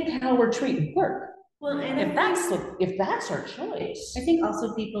to rethink how we're treating work. Well, and if that's our choice. I think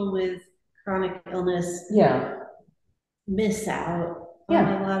also people with chronic illness miss out on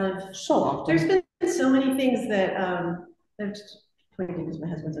a lot of, so often. There's been so many things that I'm just pointing because my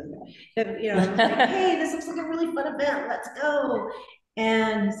husband's over there. That, you know, like, hey, this looks like a really fun event, let's go.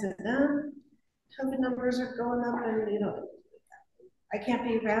 And he said, no, COVID numbers are going up, and you know, I can't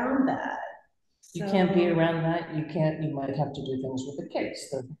be around that. You can't be around that. You might have to do things with the kids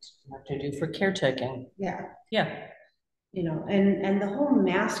that you have to do for caretaking. Yeah. Yeah. You know, and the whole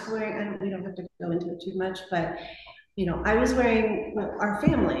mask wearing, and we don't have to go into it too much, but, you know, our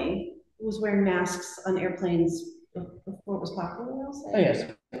family was wearing masks on airplanes before it was popular, I'll say. Oh, yes.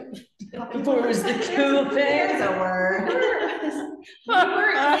 Before it was the cool thing. There's a word. We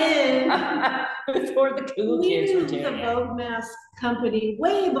were in. Before the cool kids were doing the Vogue mask company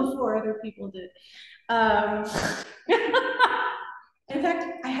way before other people did. In fact,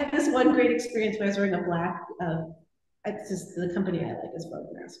 I had this one great experience where I was wearing a black, it's just the company I like is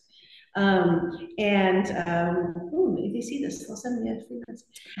Vogue mask. If they see this, they'll send me a free mask.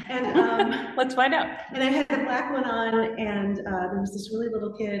 And let's find out. And I had a black one on, and there was this really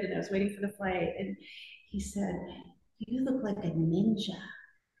little kid, and I was waiting for the flight, and he said, "You look like a ninja."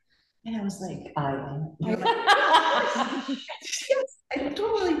 And I was like, I am. Yes, I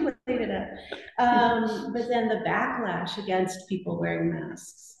totally played it up. But then the backlash against people wearing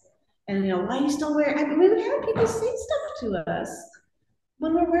masks, and you know, why are you still wearing? I mean, we had people say stuff to us.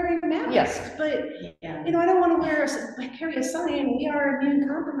 when we're wearing masks, Yes. but Yeah. you know, I don't want to carry a sign, we are immune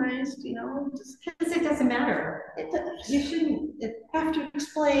compromised, you know, just Because it doesn't matter. You shouldn't, have to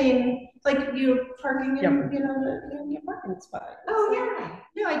explain, like you're parking in, Yep. you know, in your parking spot. oh, yeah.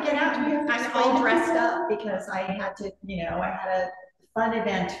 No, I get out, Do we have to I'm explain all to dressed people? up because I had to, you know, I had a fun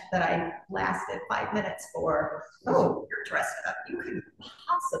event that I lasted 5 minutes for. Oh, you're dressed up. You couldn't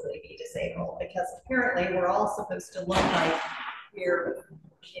possibly be disabled because apparently we're all supposed to look like we're,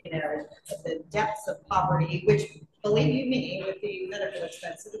 you know, at the depths of poverty, which, believe you me, with the medical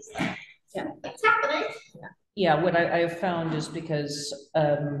expenses, yeah, it's happening. Yeah, what I have found is because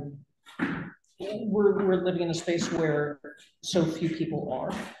we're living in a space where so few people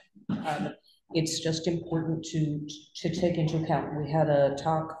are. It's just important to take into account. We had a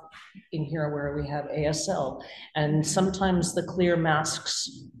talk in here where we have ASL, and sometimes the clear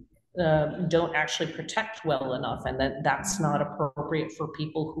masks don't actually protect well enough, and that's not appropriate for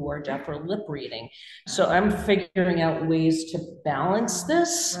people who are deaf or lip reading. So I'm figuring out ways to balance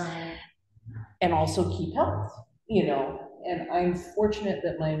this and also keep health, you know. And I'm fortunate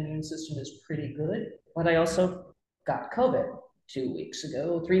that my immune system is pretty good, but I also got COVID 3 weeks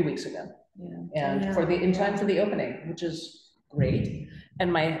ago. Yeah. And in time for the opening, which is great.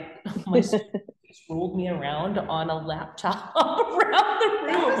 And my students rolled me around on a laptop around the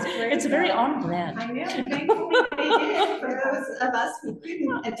room. It's very on brand. I know, thankfully they did for those of us who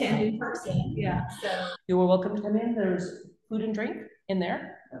couldn't attend in person. Yeah. So You were welcome to come in. There's food and drink in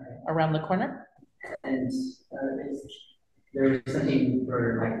there, around the corner. And there's something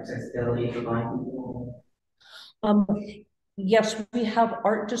for like accessibility for blind people. Yes, we have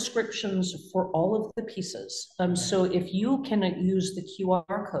art descriptions for all of the pieces. So if you can use the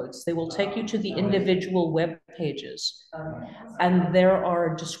QR codes, they will take you to the individual web pages. And there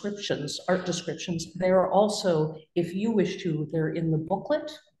are descriptions, art descriptions. There are also, if you wish to, they're in the booklet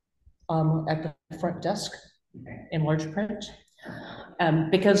at the front desk in large print.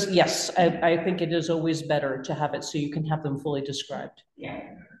 Because yes, I think it is always better to have it so you can have them fully described. Yeah.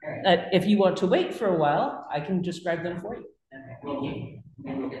 If you want to wait for a while, I can describe them for you.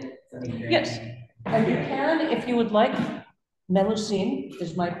 Yes, and you can, if you would like. Melusine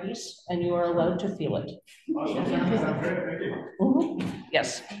is my piece, and you are allowed to feel it.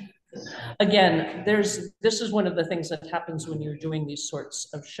 Yes. Again, this is one of the things that happens when you're doing these sorts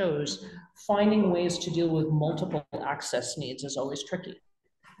of shows. Finding ways to deal with multiple access needs is always tricky.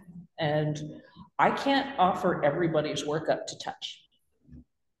 And I can't offer everybody's work up to touch.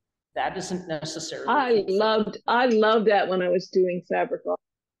 That isn't necessary. I loved that when I was doing fabric art,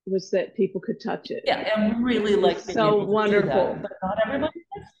 was that people could touch it. Yeah, and really like so wonderful. But not everybody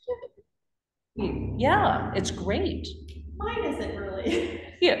likes it. Yeah, it's great. mine isn't really.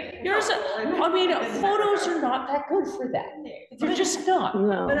 Yeah, yours. I mean, photos are not that good for that. They're just not.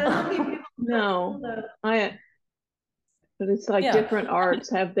 But I No, love people. no, but it's like Yeah. different arts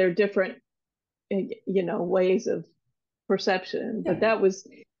have their different, you know, ways of perception. But that was,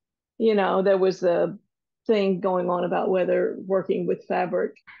 you know, there was a thing going on about whether working with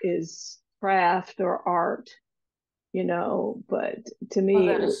fabric is craft or art, you know, but to me,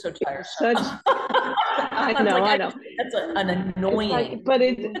 That is so tiresome. I know, I know. That's an annoying. Like, but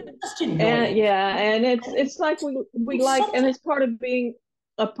it, just annoying. and yeah, and it's like we like, and it's part of being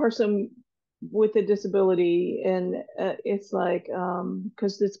a person with a disability, and it's like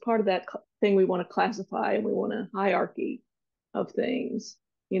because it's part of that thing we want to classify, and we want a hierarchy of things.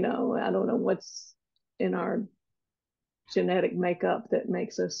 You know, I don't know what's in our genetic makeup that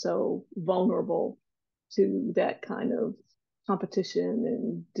makes us so vulnerable to that kind of competition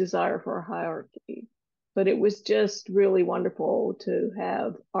and desire for a hierarchy. But it was just really wonderful to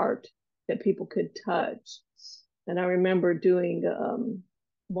have art that people could touch. And I remember doing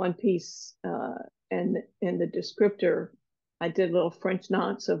one piece and in the descriptor, I did little French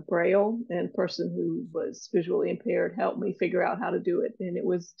knots of Braille, and a person who was visually impaired helped me figure out how to do it. And it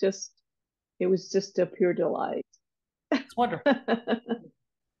was just a pure delight. It's wonderful.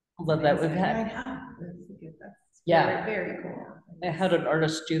 Love that we've had. Yeah. Very cool. I had an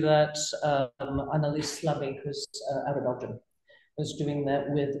artist do that, Annalise Slaby, who's out of Belgium, was doing that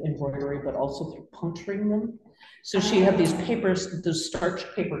with embroidery, but also through puncturing them. So she had these papers, those starch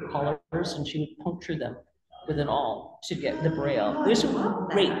paper collars, and she would puncture them with an awl to get the Braille. It was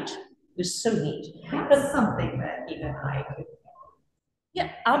great. It was so neat. That's something that even I could.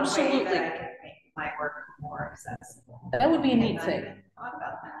 Yeah, absolutely. That I could make my work more accessible. That would be a neat I thing. hadn't thought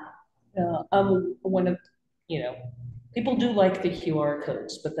about that. One of, you know, people do like the QR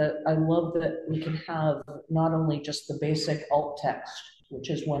codes, but that I love that we can have not only just the basic alt text, which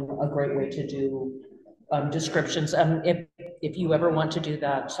is a great way to do descriptions. If you ever want to do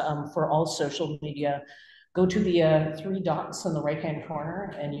that, for all social media, go to the 3 dots in the right-hand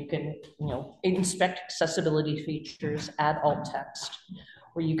corner, and you can, inspect accessibility features, add alt text,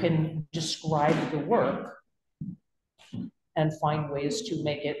 where you can describe the work and find ways to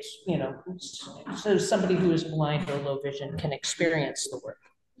make it, so somebody who is blind or low vision can experience the work.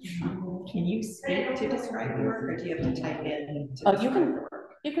 Can you speak to describe the work, or do you have to type in?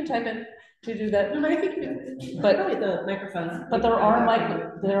 You can type in to do that. No, I think But probably the microphone. But there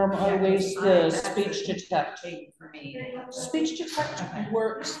are ways the speech to text. For me. Speech to text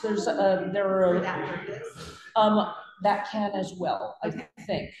works. There's that can as well, I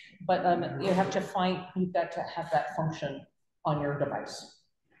think. But you've got to have that function on your device.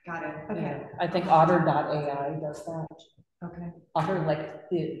 Got it. Okay. I think Otter.ai does that. Okay. Otter, like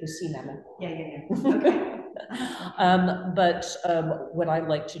the sea mammal. Yeah. Okay. But what I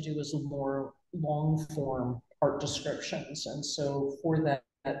like to do is more long form art descriptions. And so for that,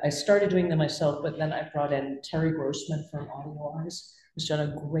 I started doing them myself, but then I brought in Terry Grossman from AudioEyes, who's done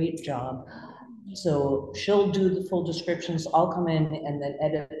a great job. So she'll do the full descriptions. I'll come in and then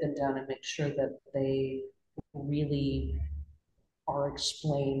edit them down and make sure that they really are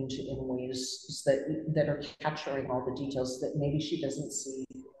explained in ways that are capturing all the details that maybe she doesn't see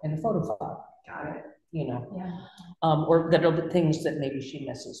in the photo file. Got it. Yeah. Or that are the things that maybe she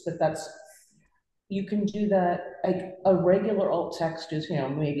misses. But you can do that. Like a regular alt text is,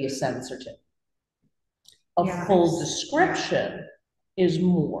 maybe a sentence or 2. A full description is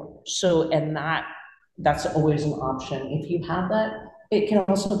more. So, and that's always an option. If you have that, it can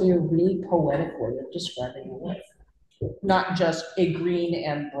also be a really poetic way of describing your life. Not just a green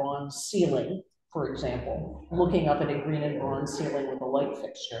and bronze ceiling, for example, looking up at a green and bronze ceiling with a light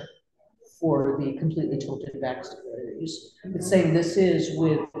fixture for the completely tilted back series. But saying this is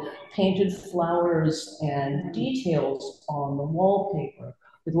with painted flowers and details on the wallpaper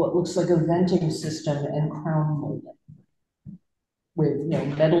with what looks like a venting system and crown molding with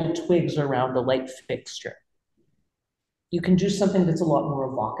metal twigs around the light fixture. You can do something that's a lot more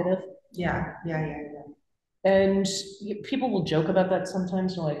evocative. Yeah. And people will joke about that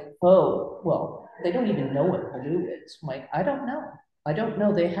sometimes. They're like, oh, well, they don't even know what blue is. I'm like, I don't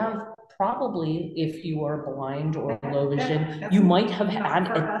know. They have probably, if you are blind or low vision, you might have had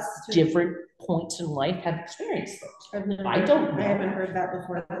at different points in life have experienced those. I don't know. I haven't heard that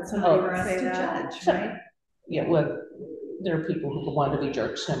before. That somebody would say that. Judge, right? Yeah, well, there are people who want to be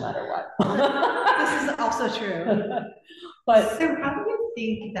jerks no matter what. This is also true. But so how do you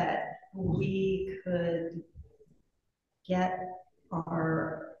think that we could get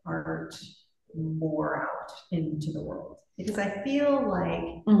our art more out into the world? Because I feel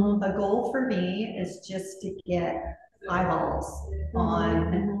like a goal for me is just to get eyeballs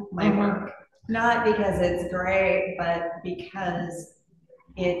on my work. Not because it's great, but because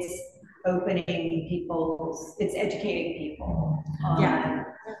it's it's educating people on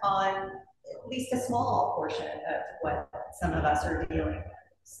at least a small portion of what some of us are dealing with.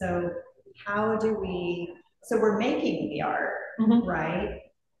 So so we're making the art, right?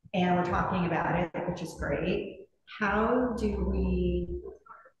 And we're talking about it, which is great. How do we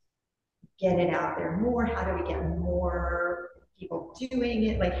get it out there more? How do we get more people doing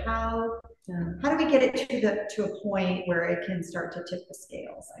it? Like how do we get it to a point where it can start to tip the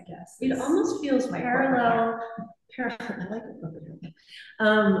scales, I guess? It almost feels parallel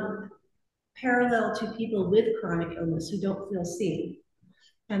to people with chronic illness who don't feel seen.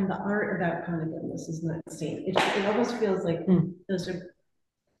 And the art about chronic illness is not seen. It almost feels like those are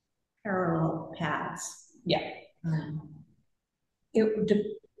parallel paths. Yeah.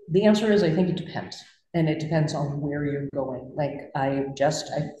 The answer is, I think it depends. And it depends on where you're going. Like I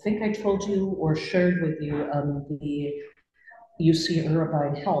think I told you or shared with you, the UC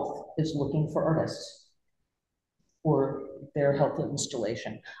Irvine Health is looking for artists for their health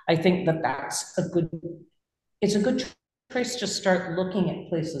installation. I think that's a good place to start looking at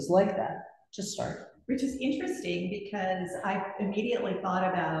places like that, to start. Which is interesting because I immediately thought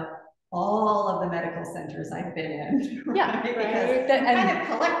about all of the medical centers I've been in. Right? Yeah, because I'm kind of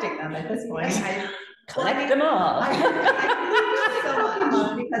collecting them at this point. Collect them all. I do so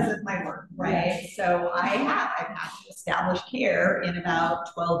much because of my work, right? So I've had to establish care in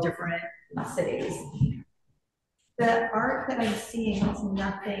about 12 different cities. The art that I'm seeing has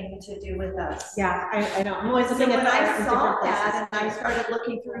nothing to do with us. Yeah, I know. I'm always looking at when I saw that and I started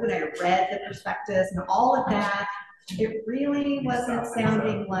looking through and I read the prospectus and all of that, it really wasn't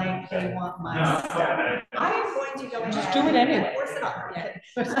sounding like they want my stuff. I am going to go ahead. Just do it anyway. Force it on. Yeah.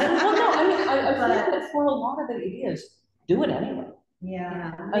 Well, no, I mean, I think that for a lot of it is do it anyway.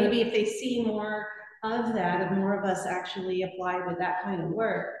 Yeah. Maybe if they see more of that, if more of us actually apply with that kind of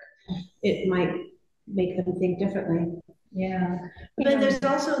work, it might make them think differently. Yeah. But there's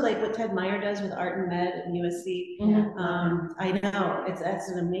also like what Ted Meyer does with art and med at USC. I know that's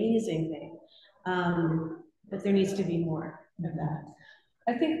an amazing thing. But there needs to be more of that.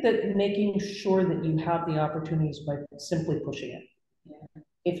 I think that making sure that you have the opportunities by simply pushing it. Yeah.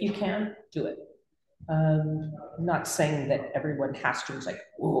 If you can, do it. I'm not saying that everyone has to. It's like,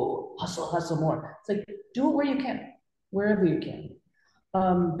 oh, hustle more. It's like, do it where you can, wherever you can.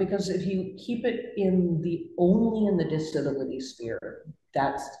 Because if you keep it only in the disability sphere,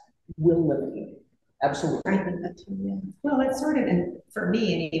 that will limit you. Absolutely. I think that too, yeah. Well, it's sort of, for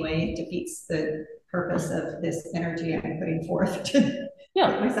me anyway, it defeats the purpose of this energy I'm putting forth to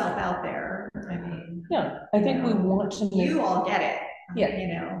put myself out there. I mean, I think we want to make, you all get it. Yeah. You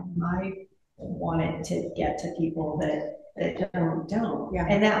know, I want it to get to people that don't. Yeah.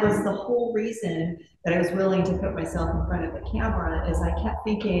 And that was the whole reason that I was willing to put myself in front of the camera, is I kept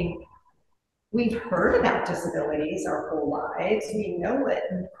thinking, we've heard about disabilities our whole lives. We know what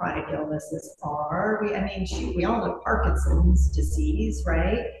chronic illnesses are. We all know Parkinson's disease,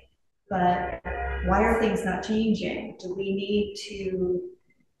 right? But why are things not changing? Do we need to,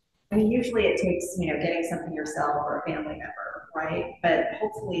 usually it takes, getting something yourself or a family member, right? But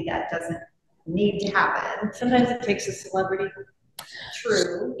hopefully that doesn't need to happen. Sometimes it takes a celebrity.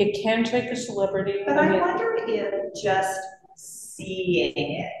 True. It can take a celebrity. But I wonder if just seeing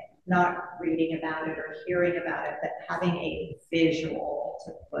it, not reading about it or hearing about it, but having a visual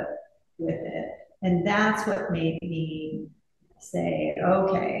to put with it. And that's what made me say,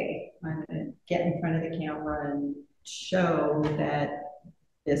 okay, I'm going to get in front of the camera and show that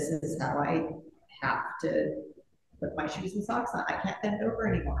this is how I have to put my shoes and socks on. I can't bend over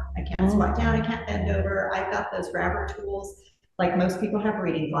anymore. I can't squat down. I can't bend over. I've got those grabber tools. Like most people have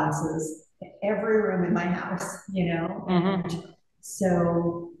reading glasses in every room in my house, And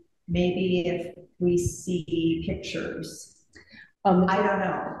so maybe if we see pictures, I don't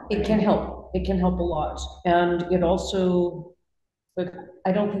know. It can help. It can help a lot. And it also, but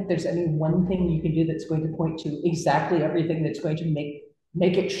I don't think there's any one thing you can do that's going to point to exactly everything that's going to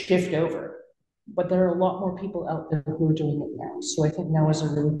make it shift over. But there are a lot more people out there who are doing it now. So I think now is a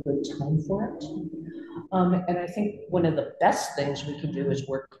really good time for it. And I think one of the best things we can do is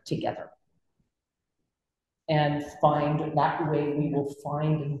work together. And that way we will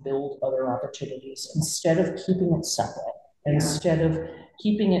find and build other opportunities instead of keeping it separate, instead of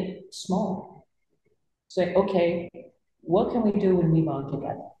keeping it small. Say, okay, what can we do when we bond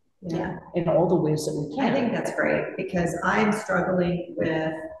together? Yeah. In all the ways that we can. I think that's great, because I'm struggling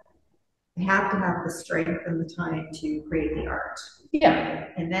with, I have to have the strength and the time to create the art. Yeah.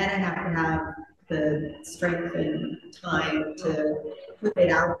 And then I have to have the strength and time to put it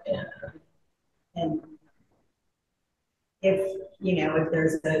out there. And if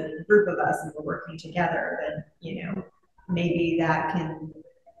there's a group of us and we're working together, then, maybe that can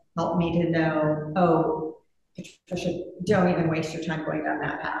help me to know, oh, Patricia, don't even waste your time going down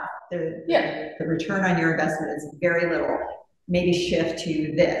that path. The return on your investment is very little. Maybe shift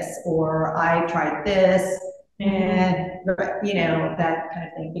to this, or I tried this, and that kind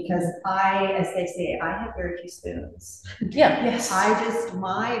of thing. Because as they say, I have very few spoons. Yeah. Yes.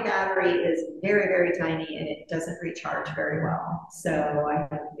 My battery is very, very tiny, and it doesn't recharge very well. So I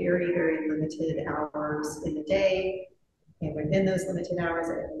have very, very limited hours in the day, and within those limited hours,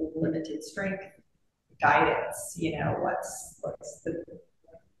 I have limited strength, guidance. What's the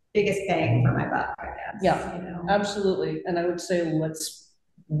biggest bang for my buck, I guess. Yeah, absolutely. And I would say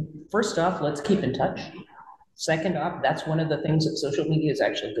first off, let's keep in touch. Second off, that's one of the things that social media is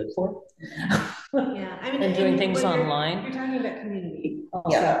actually good for. Yeah, and doing things online. You're talking about community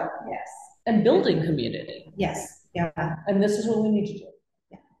also. Yeah. Yes. And building community. Yes. Yeah. And this is what we need to do.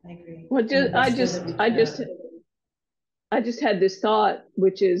 Yeah, I agree. Well, I just had this thought,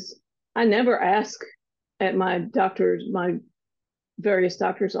 which is, I never ask at my various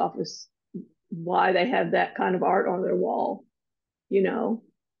doctor's office why they have that kind of art on their wall,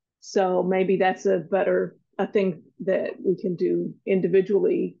 so maybe that's a thing that we can do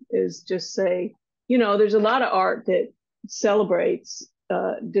individually, is just say, there's a lot of art that celebrates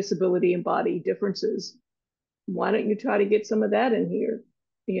disability and body differences. Why don't you try to get some of that in here,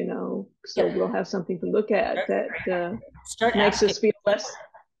 so we'll have something to look at that makes us feel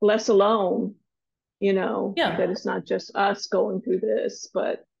less alone. That it's not just us going through this,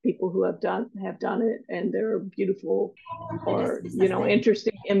 but people who have done it, and there are beautiful or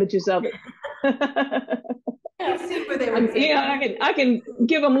interesting images of it. I can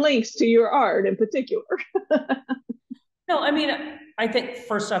give them links to your art in particular. No, I mean, I think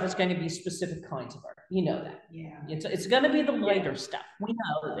first off, it's going to be specific kinds of art. You know that. Yeah. It's going to be the lighter stuff. We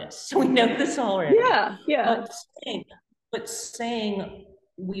know this. We know this already. Yeah, yeah. But saying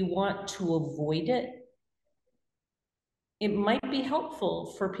we want to avoid it, it might be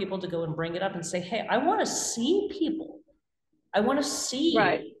helpful for people to go and bring it up and say, hey, I want to see people. I want to see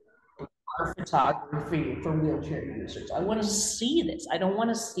our photography for wheelchair users. I want to see this. I don't want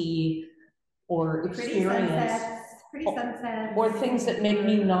to see or experience pretty sunsets, or things that make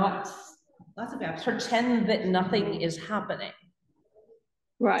me not Lots of apps. pretend that nothing is happening.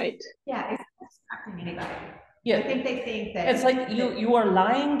 Right. Yeah, it's not distracting anybody. Yeah. I think they think that It's like you are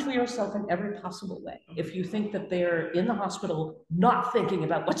lying to yourself in every possible way if you think that they're in the hospital not thinking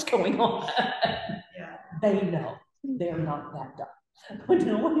about what's going on. Yeah. They know they're not that dumb. But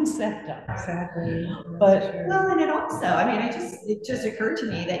no one's that dumb. Exactly. But well, and it also, I mean, it just occurred to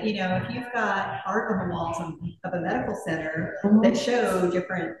me that, you know, if you've got art on the walls of a medical center that show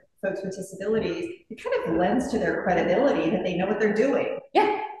different folks with disabilities, it kind of lends to their credibility that they know what they're doing.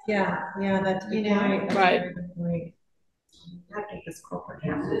 yeah. Yeah, that's a good point. That's a Right. very good point. I think this corporate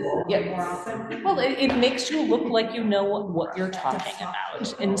happens Yeah. more often. Well, it makes you look like you know what you're talking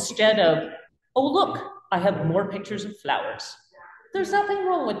about instead of, oh, look, I have more pictures of flowers. There's nothing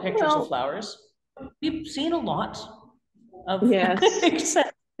wrong with pictures of flowers. We've seen a lot of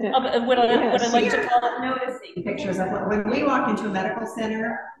except of what I like to call noticing pictures of when we walk into a medical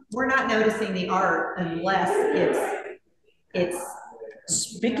center, we're not noticing the art unless it's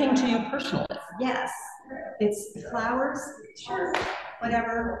speaking to you personally. Yes, it's flowers, sure,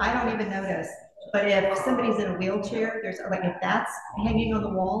 whatever. I don't even notice. But if somebody's in a wheelchair, there's like if that's hanging on the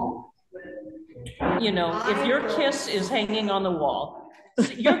wall. You know, if your kiss is hanging on the wall,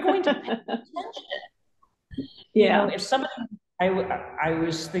 you're going to pay attention. Yeah. You know, if somebody, I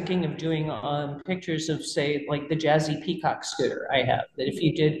was thinking of doing pictures of, say, like the Jazzy Peacock scooter I have, that if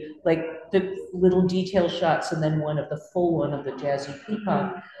you did like the little detail shots and then one of the full one of the Jazzy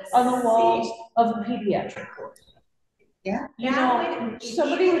Peacock on the walls of a pediatric ward. Yeah. You know,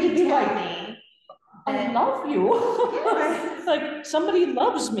 somebody would be like, I love you. Like somebody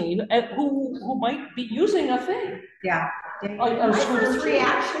loves me who might be using a thing. Yeah. My first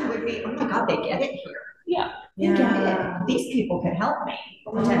reaction would be, oh my God, they get it here. Yeah. They get it. These people could help me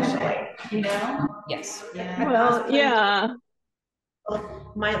potentially, you know? Yes. Yeah. Well, yeah.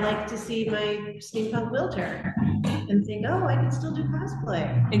 Might like to see my steampunk wheelchair and think, oh, I can still do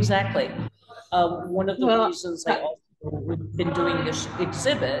cosplay. Exactly. One of the reasons I also have been doing this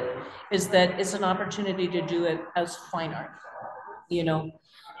exhibit is that it's an opportunity to do it as fine art, you know,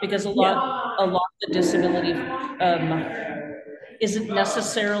 because a lot of the disability isn't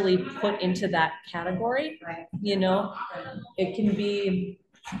necessarily put into that category, you know. It can be,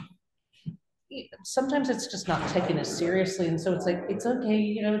 sometimes it's just not taken as seriously, and so it's like, it's okay,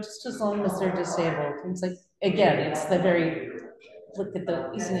 you know, just as long as they're disabled. And it's like, again, it's the very, look at the,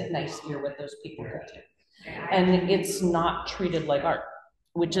 isn't it nice here what those people go to? And it's not treated like art,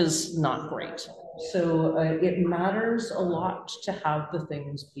 which is not great. So it matters a lot to have the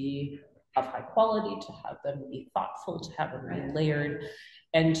things be of high quality, to have them be thoughtful, to have them be layered,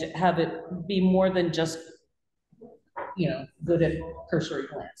 and to have it be more than just, you know, good at cursory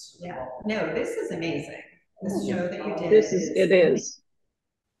glance. Yeah. No, this is amazing. This show that you did. It is.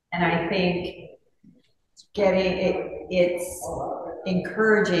 And I think getting it's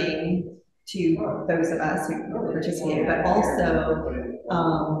encouraging to those of us who participated, but also,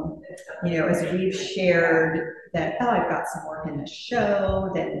 you know, as we've shared that, oh, I've got some work in the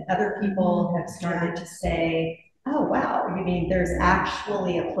show, that other people have started to say, oh, wow, I mean, there's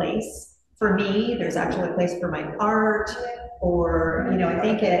actually a place for me, there's actually a place for my art, or, you know, I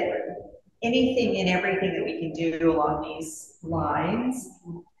think anything and everything that we can do along these lines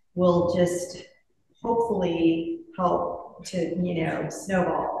will just hopefully help to, you know,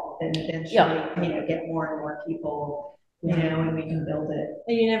 snowball and eventually, you know, get more and more people, you know, and we can build it.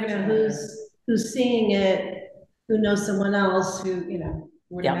 And you never know who's seeing it, who knows someone else who, you know,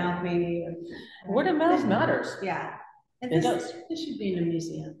 word of mouth maybe. Word of mouth matters. Yeah. And it does. This should be in a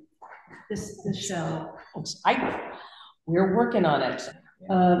museum. This show. We're working on it.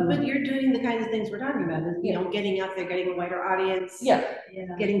 But you're doing the kinds of things we're talking about, you know, getting out there, getting a wider audience,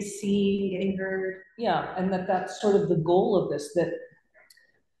 getting seen, getting heard. Yeah, and that's sort of the goal of this, that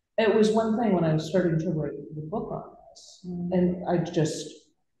it was one thing when I was starting to write the book on this, and I just,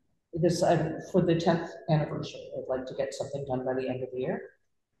 for the 10th anniversary, I'd like to get something done by the end of the year.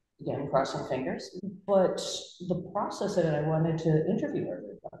 Again, crossing fingers. But the process of it, I wanted to interview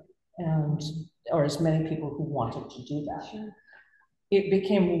everybody, or as many people who wanted to do that. It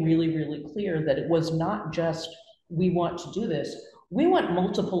became really, really clear that it was not just we want to do this, we want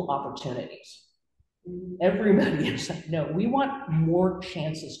multiple opportunities. Everybody is like, no, we want more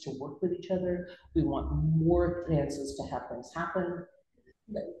chances to work with each other. We want more chances to have things happen.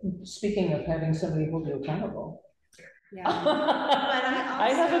 Speaking of having somebody hold you accountable. Yeah.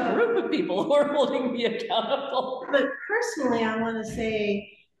 I have a group of people who are holding me accountable. But personally, I want to say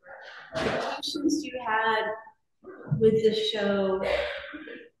the patience you had with this show,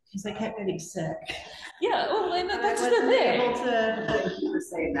 because I kept getting sick. Yeah, well, and that's I the wasn't thing. able to. Thank you for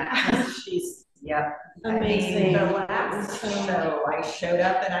saying that. She's, yep. Amazing. I mean, the last show, I showed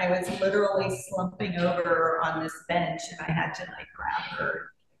up and I was literally slumping over on this bench and I had to like grab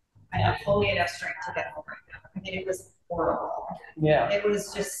her. I have fully enough strength to get over it. I mean, it was horrible. Yeah. It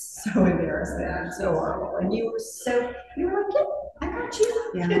was just so embarrassing and so horrible. And you were like, yeah, I got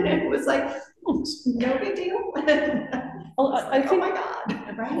you. Yeah. And it was like, no big deal. Well, I think, oh my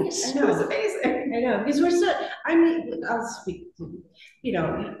God. Right? It was amazing. I know, because we're so, I mean, I'll speak, you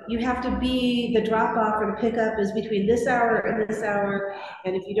know, you have to be, the drop off or the pickup is between this hour and this hour.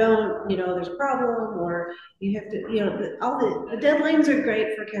 And if you don't, you know, there's a problem, or you have to, you know, all the deadlines are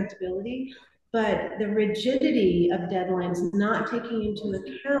great for accountability, but the rigidity of deadlines, not taking into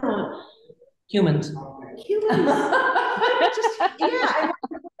account humans. just, yeah.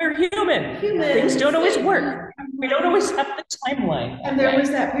 We're human. Humans. Things don't always work. We don't always have the timeline. And there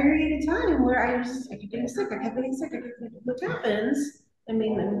was that period of time where I kept getting sick. I kept getting sick. What happens? I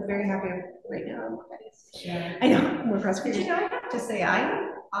mean, I'm very happy right now. Yeah. I know, more frustrated. But you know, I have to say,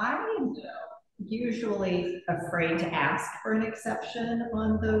 I'm usually afraid to ask for an exception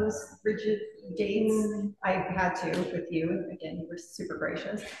on those rigid dates. I've had to with you. Again, you were super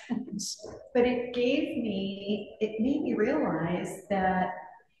gracious. But it made me realize that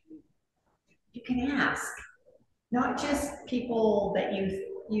you can ask, not just people that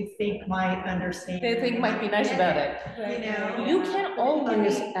you think might understand. They think might be nice about it. You know, You can't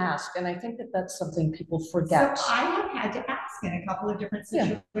always ask, and I think that that's something people forget. So I have had to ask in a couple of different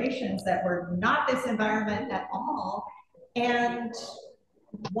situations that were not this environment at all, and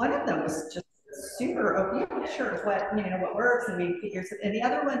one of them was just super, oh yeah, sure, what works, and we figure, and the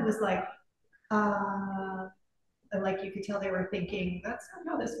other one was like, like you could tell they were thinking, that's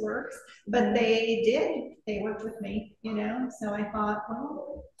not how this works, but they worked with me, you know, so I thought,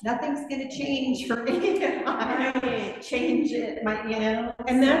 well, nothing's going to change for me if I change it, you know.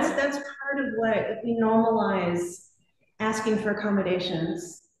 And that's part of what, if we normalize asking for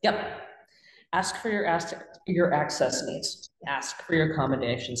accommodations. Yep. Ask for your access needs. Ask for your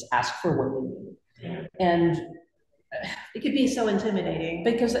accommodations. Ask for what you need. And it could be so intimidating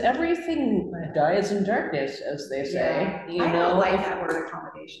because everything dies in darkness, as they say. Yeah. You I know, don't like that word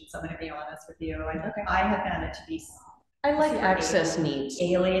accommodations. I'm going to be honest with you. I have found it to be. I like access needs.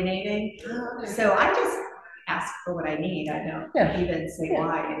 Alienating. So I just ask for what I need. I don't even say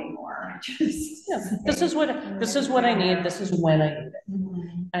why anymore. I just this is what I need. This is when I need it.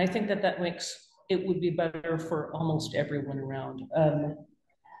 And I think that makes it would be better for almost everyone around.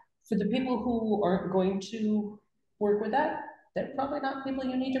 For the people who aren't going to work with that, they're probably not people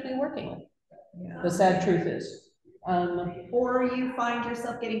you need to be working with. Yeah. The sad truth is. Or you find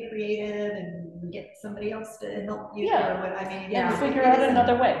yourself getting creative and get somebody else to help you. Yeah. Or what, I mean, and figure out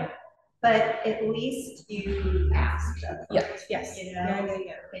another way. But at least you asked. Yes. Yes. You know, and I think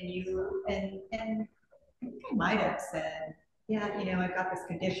I might have said, yeah, you know, I've got this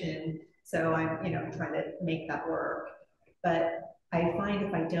condition, so I'm, you know, trying to make that work. But I find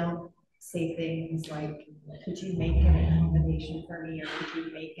if I don't say things like, could you make an accommodation for me, or could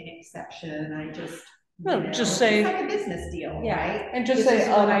you make an exception? I just, just say, it's like a business deal, right? And just say,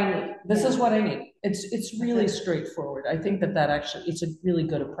 what I need. This is what I need. It's really straightforward. I think that actually, it's a really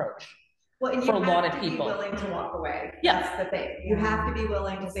good approach. Well, and for a lot of people. people. Be willing to walk away. Yeah. That's the thing. You have to be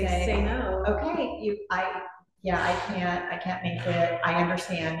willing to say no. Okay, I can't make it. I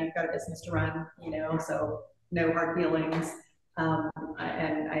understand you've got a business to run, you know, so no hard feelings.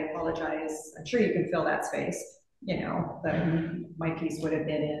 And I apologize. I'm sure you can fill that space, you know, that my piece would have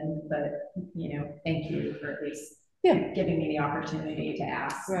been in, but, you know, thank you for at least giving me the opportunity to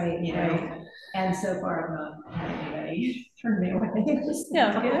ask, you know. And so far, I've not had anybody turn me away.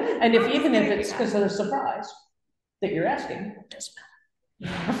 And even if it's because of a surprise that you're asking, it doesn't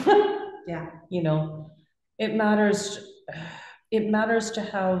matter. You know, it matters to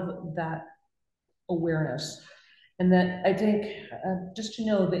have that awareness. And that I think just to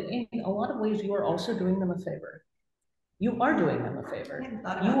know that in a lot of ways you are also doing them a favor. You are doing them a favor.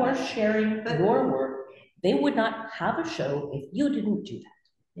 You are sharing your work. They would not have a show if you didn't do that.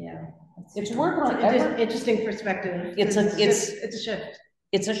 Yeah. It's work on interesting perspective. It's a shift. It's a shift.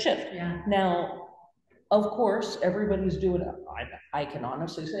 It's a shift. Yeah. Now, of course, everybody's doing it. I can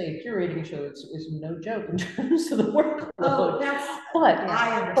honestly say curating shows is no joke in terms of the workload. Oh,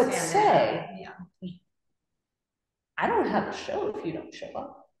 I understand but say, that. Yeah. I don't have a show if you don't show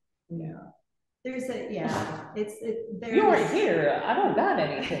up. Yeah. There's a, You aren't here. I don't got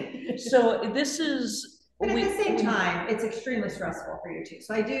anything. So this is. But at the same time, it's extremely stressful for you too.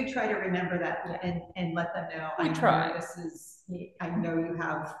 So I do try to remember that and let them know. We try. This is, I know you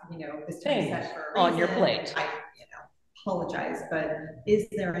have, this Things set for a reason. on your plate. I, apologize, but is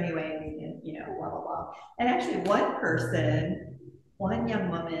there any way we can, blah, blah, blah. And actually one young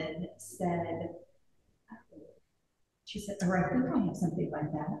woman said, she said, oh, I think I have something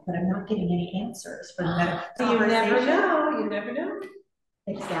like that, but I'm not getting any answers from that conversation. You never know.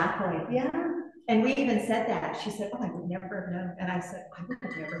 Exactly. Yeah. And we even said that. She said, oh, I would never have known. And I said, I would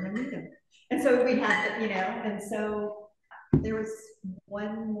have never known either. And so we had, and so there was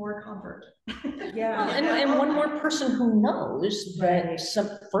one more convert. Yeah. Well, and one more person who knows that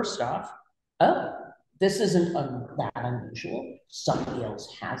first off, oh, this isn't that unusual. Somebody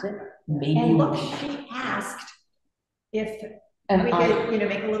else has it. Maybe. And look, she asked if we could,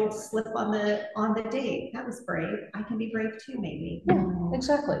 make a little slip on the date. That was brave. I can be brave too, maybe. Yeah,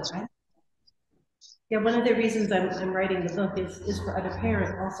 exactly. Right? Yeah, one of the reasons I'm writing the book is for other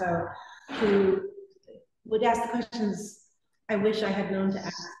parents also who would ask the questions I wish I had known to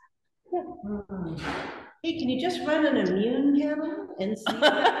ask. Yeah. Hey, can you just run an immune panel and see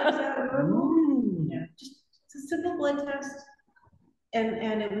what comes out normal? Yeah, just it's a simple blood test.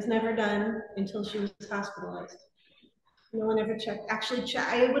 And it was never done until she was hospitalized. No one ever actually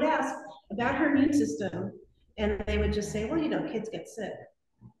checked. I would ask about her immune system, and they would just say, well, kids get sick.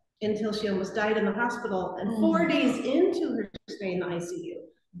 Until she almost died in the hospital, and 4 days into her stay in the ICU,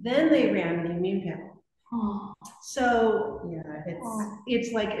 then they ran the immune panel. So yeah,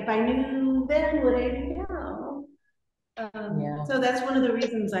 it's like if I knew then what I do now. So that's one of the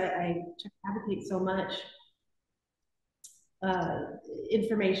reasons I advocate so much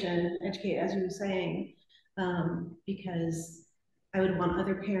information, educate, as you were saying, because I would want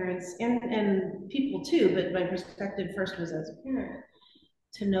other parents and people too, but my perspective first was as a parent,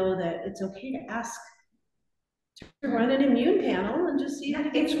 to know that it's okay to ask to run an immune panel and just see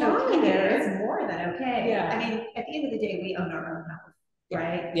what's wrong in there. It's more than okay. Yeah. I mean, at the end of the day, we own our own health,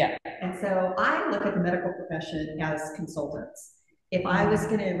 right? Yeah. And so I look at the medical profession as consultants. If I was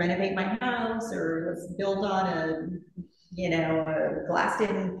going to renovate my house or let's build on a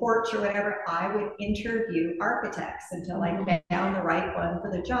glassed-in porch or whatever, I would interview architects until I found the right one for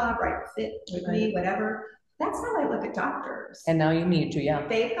the job, right fit with me, whatever. That's how I look at doctors. And now you need to, yeah.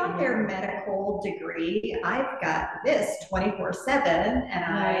 They've got their medical degree. I've got this 24/7, and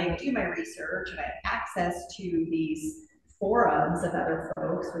I do my research, and I have access to these forums of other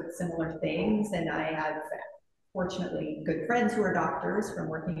folks with similar things, and I have, fortunately, good friends who are doctors from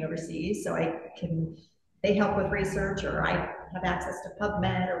working overseas, so they help with research, or I have access to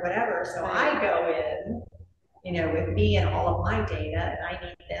PubMed or whatever, so I go in, with me and all of my data, and I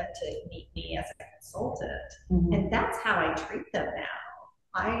need them to meet me as a consultant. And that's how I treat them now.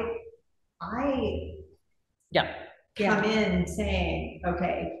 I come in saying,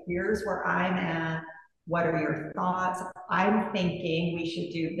 okay, here's where I'm at. What are your thoughts? I'm thinking we should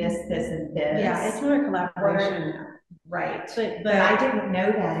do this, this, and this. Yeah, it's more collaboration now. Right. But I didn't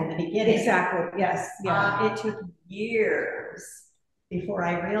know that in the beginning. Exactly. Yes. Yeah. It took years before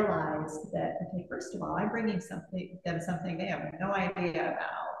I realized that, okay, first of all, I'm bringing something they have no idea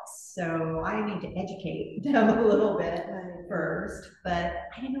about. So I need to educate them a little bit first, but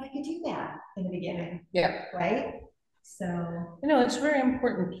I didn't know I could do that in the beginning. Yeah. Right? So. It's very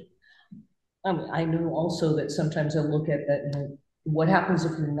important. I know also that sometimes I look at that, what happens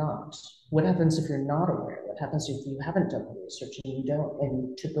if you're not? What happens if you're not aware? What happens if you haven't done the research and you don't,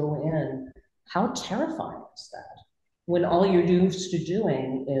 and to go in, how terrifying is that? When all you're used to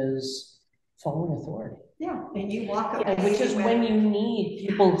doing is following authority. Yeah, and you walk away. Which is when you need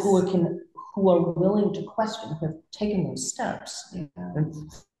people who are willing to question, who have taken those steps,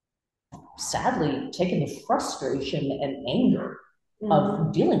 and sadly taken the frustration and anger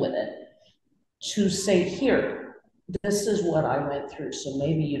of dealing with it, to say, here, this is what I went through, so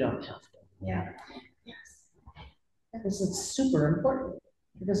maybe you don't have to. Yeah. Yes. Because it's super important,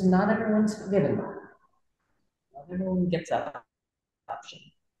 because not everyone's given that. Not everyone gets that option.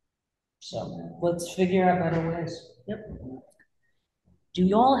 So let's figure out better ways. Yep. Do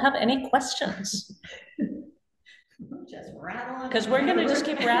you all have any questions? Just rattle on. Because we're going to just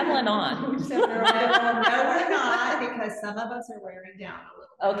keep rattling on. No, we're not, because some of us are wearing down a little.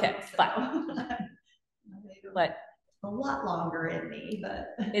 Okay, fine. But a lot longer in me,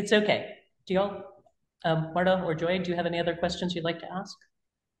 but it's okay. Do y'all? Marta or Joy, do you have any other questions you'd like to ask?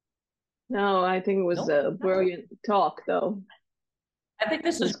 No, I think it was a brilliant talk, though. I think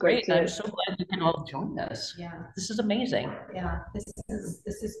this is great. I'm so glad you can all join us. Yeah. This is amazing. Yeah, this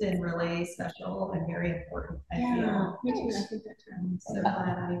has been really special and very important. I feel. Me too. I think that too. I'm so glad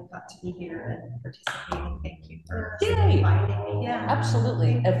I got to be here and participating. Thank you for Yay. inviting me. Yeah.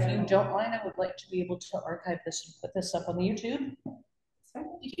 Absolutely. If you don't mind, I would like to be able to archive this and put this up on the YouTube.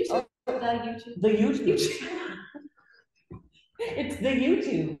 Did you say the YouTube? The YouTube. It's the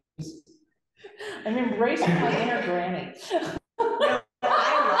YouTube. I'm embracing my inner granny.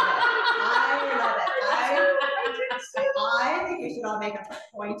 I think we should all make a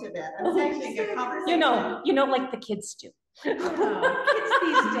point of it. I was actually in a conversation. You know, like the kids do. Kids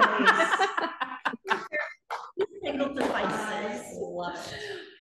these